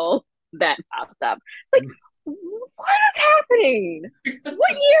until that popped up. Like, what is happening?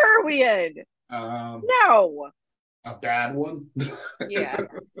 What year are we in? Um, No. a bad one. Yeah,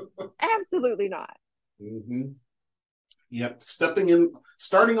 absolutely not. Hmm. Yep, stepping in,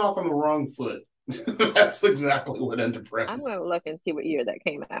 starting off on the wrong foot. That's exactly what I'm Enterprise. going to look and see what year that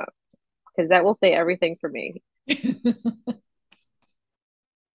came out because that will say everything for me.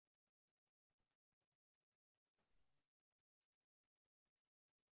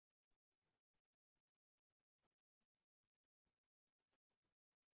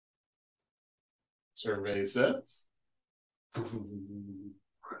 Survey says.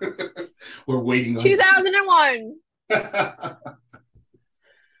 We're waiting on. 2001.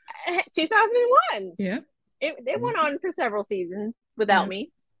 2001. Yeah. It went on for several seasons without Yeah.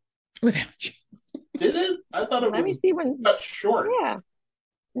 me. Without you. Did it? I thought it Let me was see when. cut short. Yeah.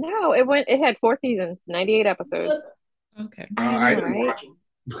 No, it had 4 seasons, 98 episodes. What? Okay. I I know, didn't right? watch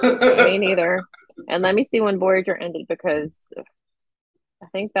Me them. neither. And let me see when Voyager ended because I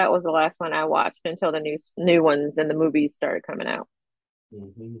think that was the last one I watched until the new ones and the movies started coming out.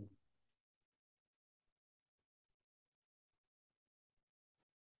 Mhm.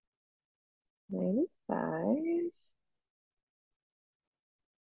 95.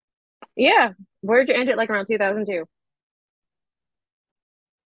 Yeah, Voyager ended like around 2002,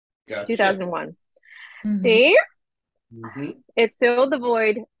 Gotcha. 2001. Hmm. See, Hmm. it filled the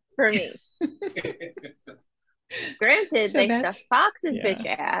void for me. Granted, So they stuffed that's, Fox's yeah. bitch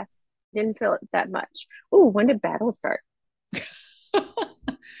ass. Didn't feel it that much. Ooh, when did Battle start?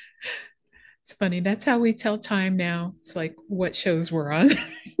 It's funny. That's how we tell time now. It's like what shows we're on.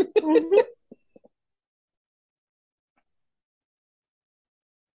 Mhm.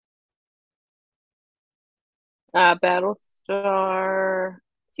 Battlestar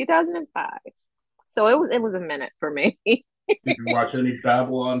 2005. So it was a minute for me. Did you watch any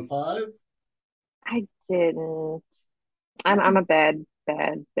Babylon 5? I didn't. I'm a bad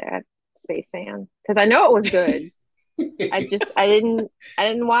space fan because I know it was good. I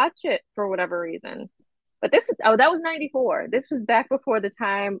didn't watch it for whatever reason. But that was 94. This was back before the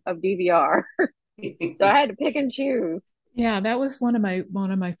time of DVR. So I had to pick and choose. Yeah, that was one of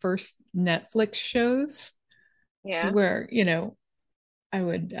my first Netflix shows Yeah, where, I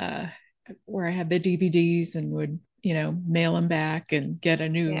would where I had the DVDs and would, mail them back and get a yeah,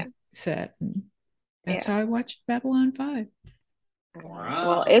 new set. And that's yeah. how I watched Babylon 5 Well,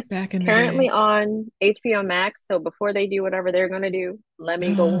 Wow. it's back in the currently day. on HBO Max, so before they do whatever they're gonna do, let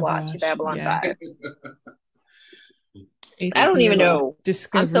me go Oh watch gosh, Babylon yeah. 5. I don't It's even HBO, know. I'm so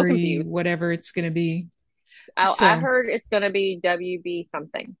Discovery, confused. whatever it's going to be. I So, heard it's gonna be WB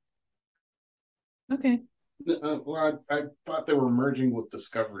something. okay. well, I thought they were merging with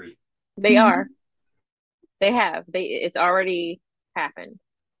Discovery. They are. Hmm. They have. It's already happened.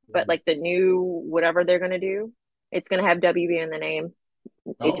 but like the new whatever they're gonna do, it's gonna have WB in the name.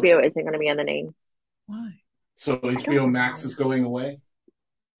 Oh, HBO isn't gonna be in the name. Why? so I don't HBO Max know. is going away?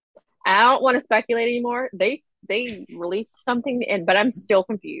 I don't want to speculate anymore. They released something, and but I'm still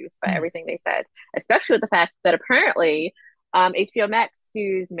confused by Mm. everything they said, especially with the fact that apparently, HBO Max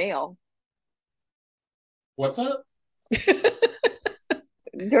skews male What's up?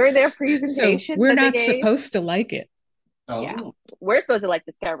 during their So presentation we're that they not gave. supposed to like it. Yeah, Oh, we're supposed to like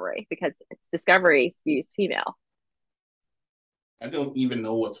Discovery because it's Discovery skews female. I don't even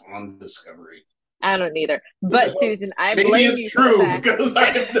know what's on Discovery. I don't either. But Susan, I Maybe blame it's you for the true fact. because I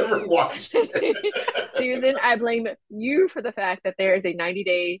have never watched it. Susan, I blame you for the fact that there is a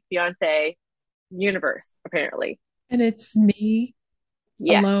 90-Day Fiance universe, apparently. And it's me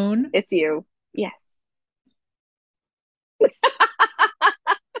Yes, alone. it's you. Yes.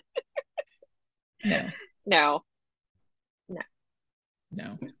 No, No, no.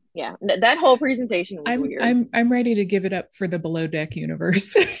 no. Yeah, that whole presentation was I'm weird. I'm I'm ready to give it up for the below deck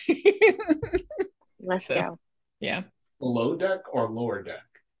universe. Let's So go. yeah, Below deck or lower deck?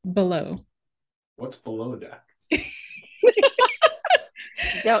 below. What's below deck?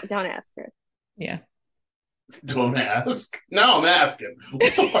 Don't ask her. Yeah. Don't ask. Now I'm asking.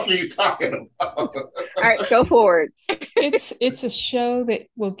 What the fuck are you talking about? All right, go forward. It's a show that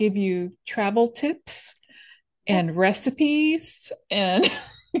will give you travel tips and recipes and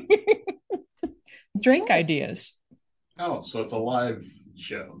drink ideas. Oh, so it's a live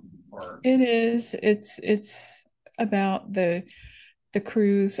show, or It is. It's about the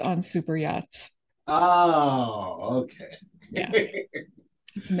cruise on super yachts. oh, Yeah, okay.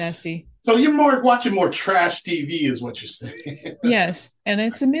 it's messy. So you're more watching more trash TV, is what you're saying? Yes, and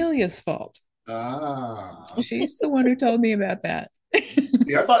it's Amelia's fault. Ah, okay. She's the one who told me about that.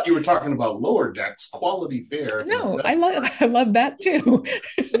 See, I thought you were talking about lower decks, quality fare. No, That's I love that too.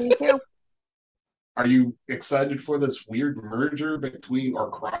 Me too. Are you excited for this weird merger between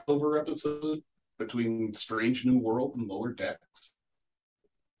or crossover episode between Strange New World and Lower Decks?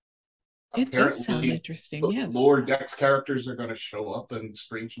 It does sound Apparently, interesting. the Yes. Lower Decks characters are going to show up in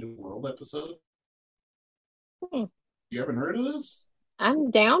Strange New World episode. Hmm. You haven't heard of this? I'm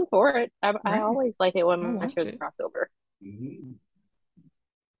down for it. I Right. always like it I'll when my watch shows it. crossover. Mhm.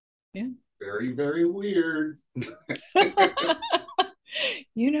 Yeah. Very, very weird.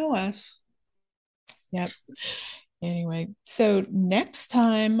 You know us. Yep. Anyway, so next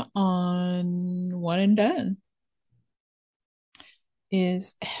time on One and Done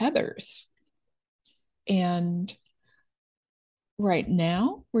is Heather's. And right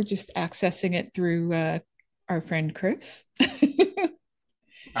now, we're just accessing it through our friend Chris.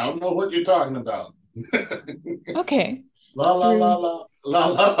 I don't know what you're talking about. Okay, La la la through la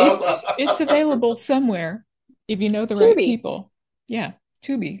la la it's la. available somewhere if you know the right Tubi. people. Yeah,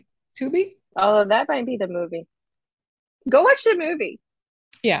 Tubi. Tubi? Oh, that might be the movie. Go watch the movie.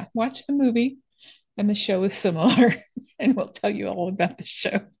 Yeah, watch the movie and the show is similar and we'll tell you all about the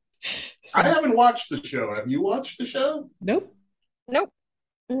show. I So, haven't watched the show. Have you watched the show? nope. Nope.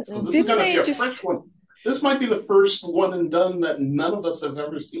 So Mm-mm. this is Didn't going to be they a fresh just one. This might be the first one and done that none of us have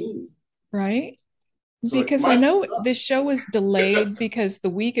ever seen. right? So it Because I might know suck. this show was delayed because the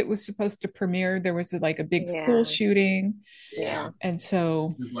week it was supposed to premiere, there was like a big school Yeah. shooting. Yeah, Yeah. And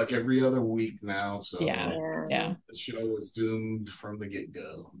so, it's like every other week now. yeah, So Yeah. yeah, the show was doomed from the get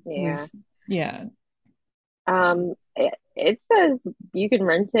go. it Yeah. was, yeah. It says you can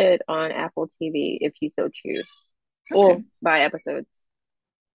rent it on Apple TV if you so choose, Okay, or buy episodes.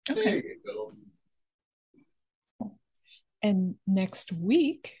 There okay. you go. And next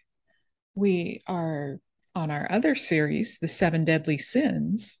week, we are on our other series, The Seven Deadly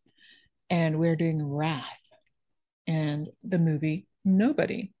Sins, and we're doing Wrath and the movie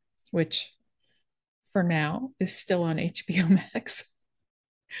Nobody, which for now is still on HBO Max.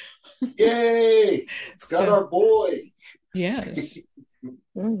 Yay! It's got So, our boy. yes.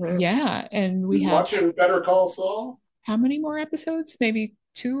 Hmm. Yeah. And we You have watching Better Call Saul? how many more episodes? Maybe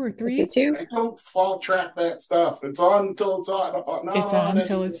two or Is it three? too? I don't fall track that stuff. It's on until it's not It's on on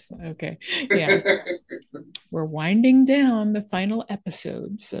till anymore. it's okay. Yeah. We're winding down the final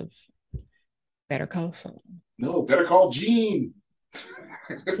episodes of Better Call Saul. No, Better Call Gene.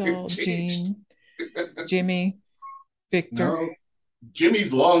 Saul, Gene. Gene, Jimmy, Victor. No,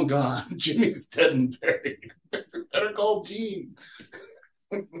 Jimmy's long gone. Jimmy's dead and buried. Better call Gene.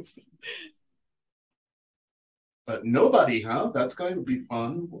 But nobody, huh? That's going to be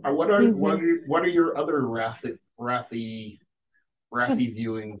fun. Hmm. What are your other Um, wrathy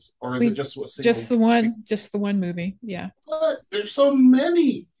viewings, or is it we just a single? just the one movie. Yeah. What? There's so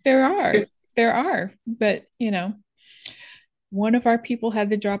many. There are. There are, but one of our people had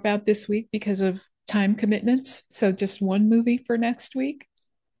to drop out this week because of time commitments. So just one movie for next week.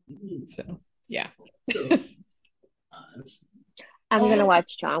 So yeah. So, nice. I'm gonna Oh,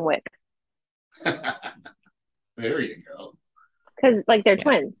 watch John Wick there you go. because like they're Yeah.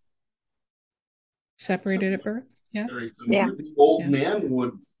 twins. So, Separated at birth. Yeah. very Yeah. similar. The old Yeah. man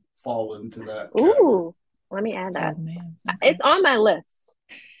would fall into that category. Ooh, let me add that. Old man. It's Okay. on my list.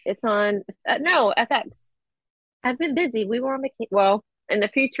 It's on no FX. I've been busy. We were on vacation. Well, in the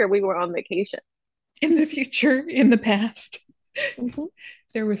future, we were on vacation. In the future, in the past, Hmm.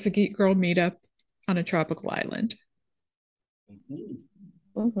 there was a geek girl meetup on a tropical island. Mhm.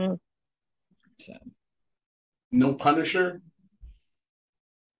 Hmm. So No Punisher.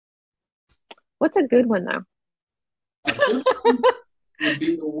 What's a good one though? A good one would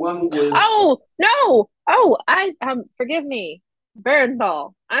be the one with Oh no! Oh, I forgive me,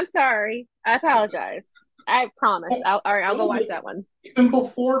 Bernthal. I'm sorry. I apologize. I promise. All right, I'll go well, watch that one. even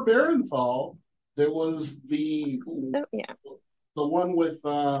before Barenthal, there was So, yeah. the one with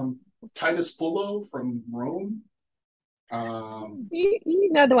Titus Pullo from Rome. You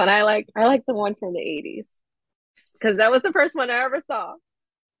know the one I liked. I like the one from the 80s because that was the first one I ever saw.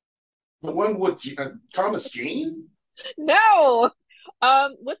 The one with Thomas Jane, No.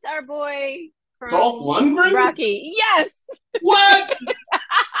 What's our boy Dolph from Lundgren. Rocky? Yes, What?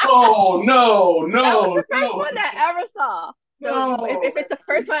 Oh no, that was no, the first no, one that I ever saw. So no! if it's the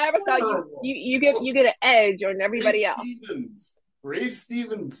first It's one I ever saw, horrible. you get an edge on Ray everybody else. Stevens, Ray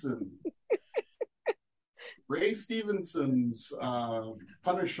Stevenson, Ray Stevenson's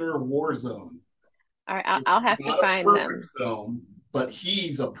Punisher Warzone. All right, I'll It's have to not a find perfect them. film, but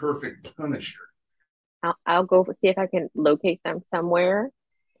he's a perfect Punisher. I'll go see if I can locate them somewhere.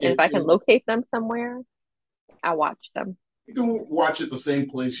 And if It, I can it locate them somewhere, I'll watch them. You can watch it the same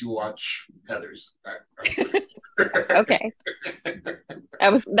place you watch Heather's. I'm pretty sure. Okay.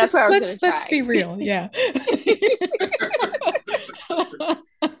 That's just what I was gonna let's try. be real. Yeah.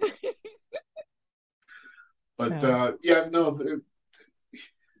 But So yeah, no, the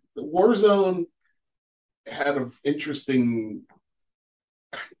Warzone had an interesting.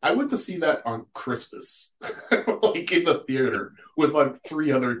 I went to see that on Christmas, like in the theater with like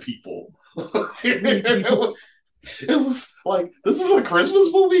three other people. It was like, this is a Christmas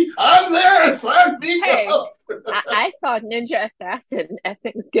movie. I'm there. Sign me Hey, up. I saw Ninja Assassin at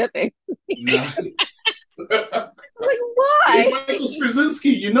Thanksgiving. Nice. I'm like, Hey, why? Michael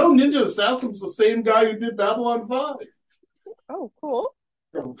Straczynski, you know Ninja Assassin's the same guy who did Babylon 5. Oh, cool.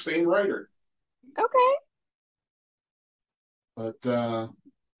 Same writer. Okay. But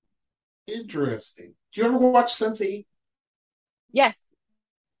interesting. Do you ever watch Sense8? Yes.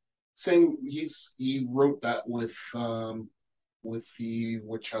 Saying he wrote that with the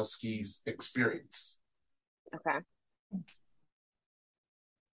Wachowskis experience. Okay.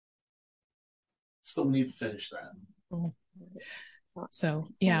 Still need to finish that. cool. So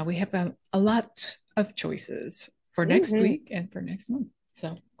yeah, we have a lot of choices for next Mm-hmm. week and for next month.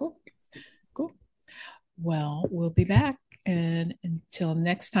 So cool. Cool. Well, we'll be back. And until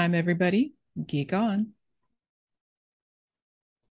next time, everybody, geek on.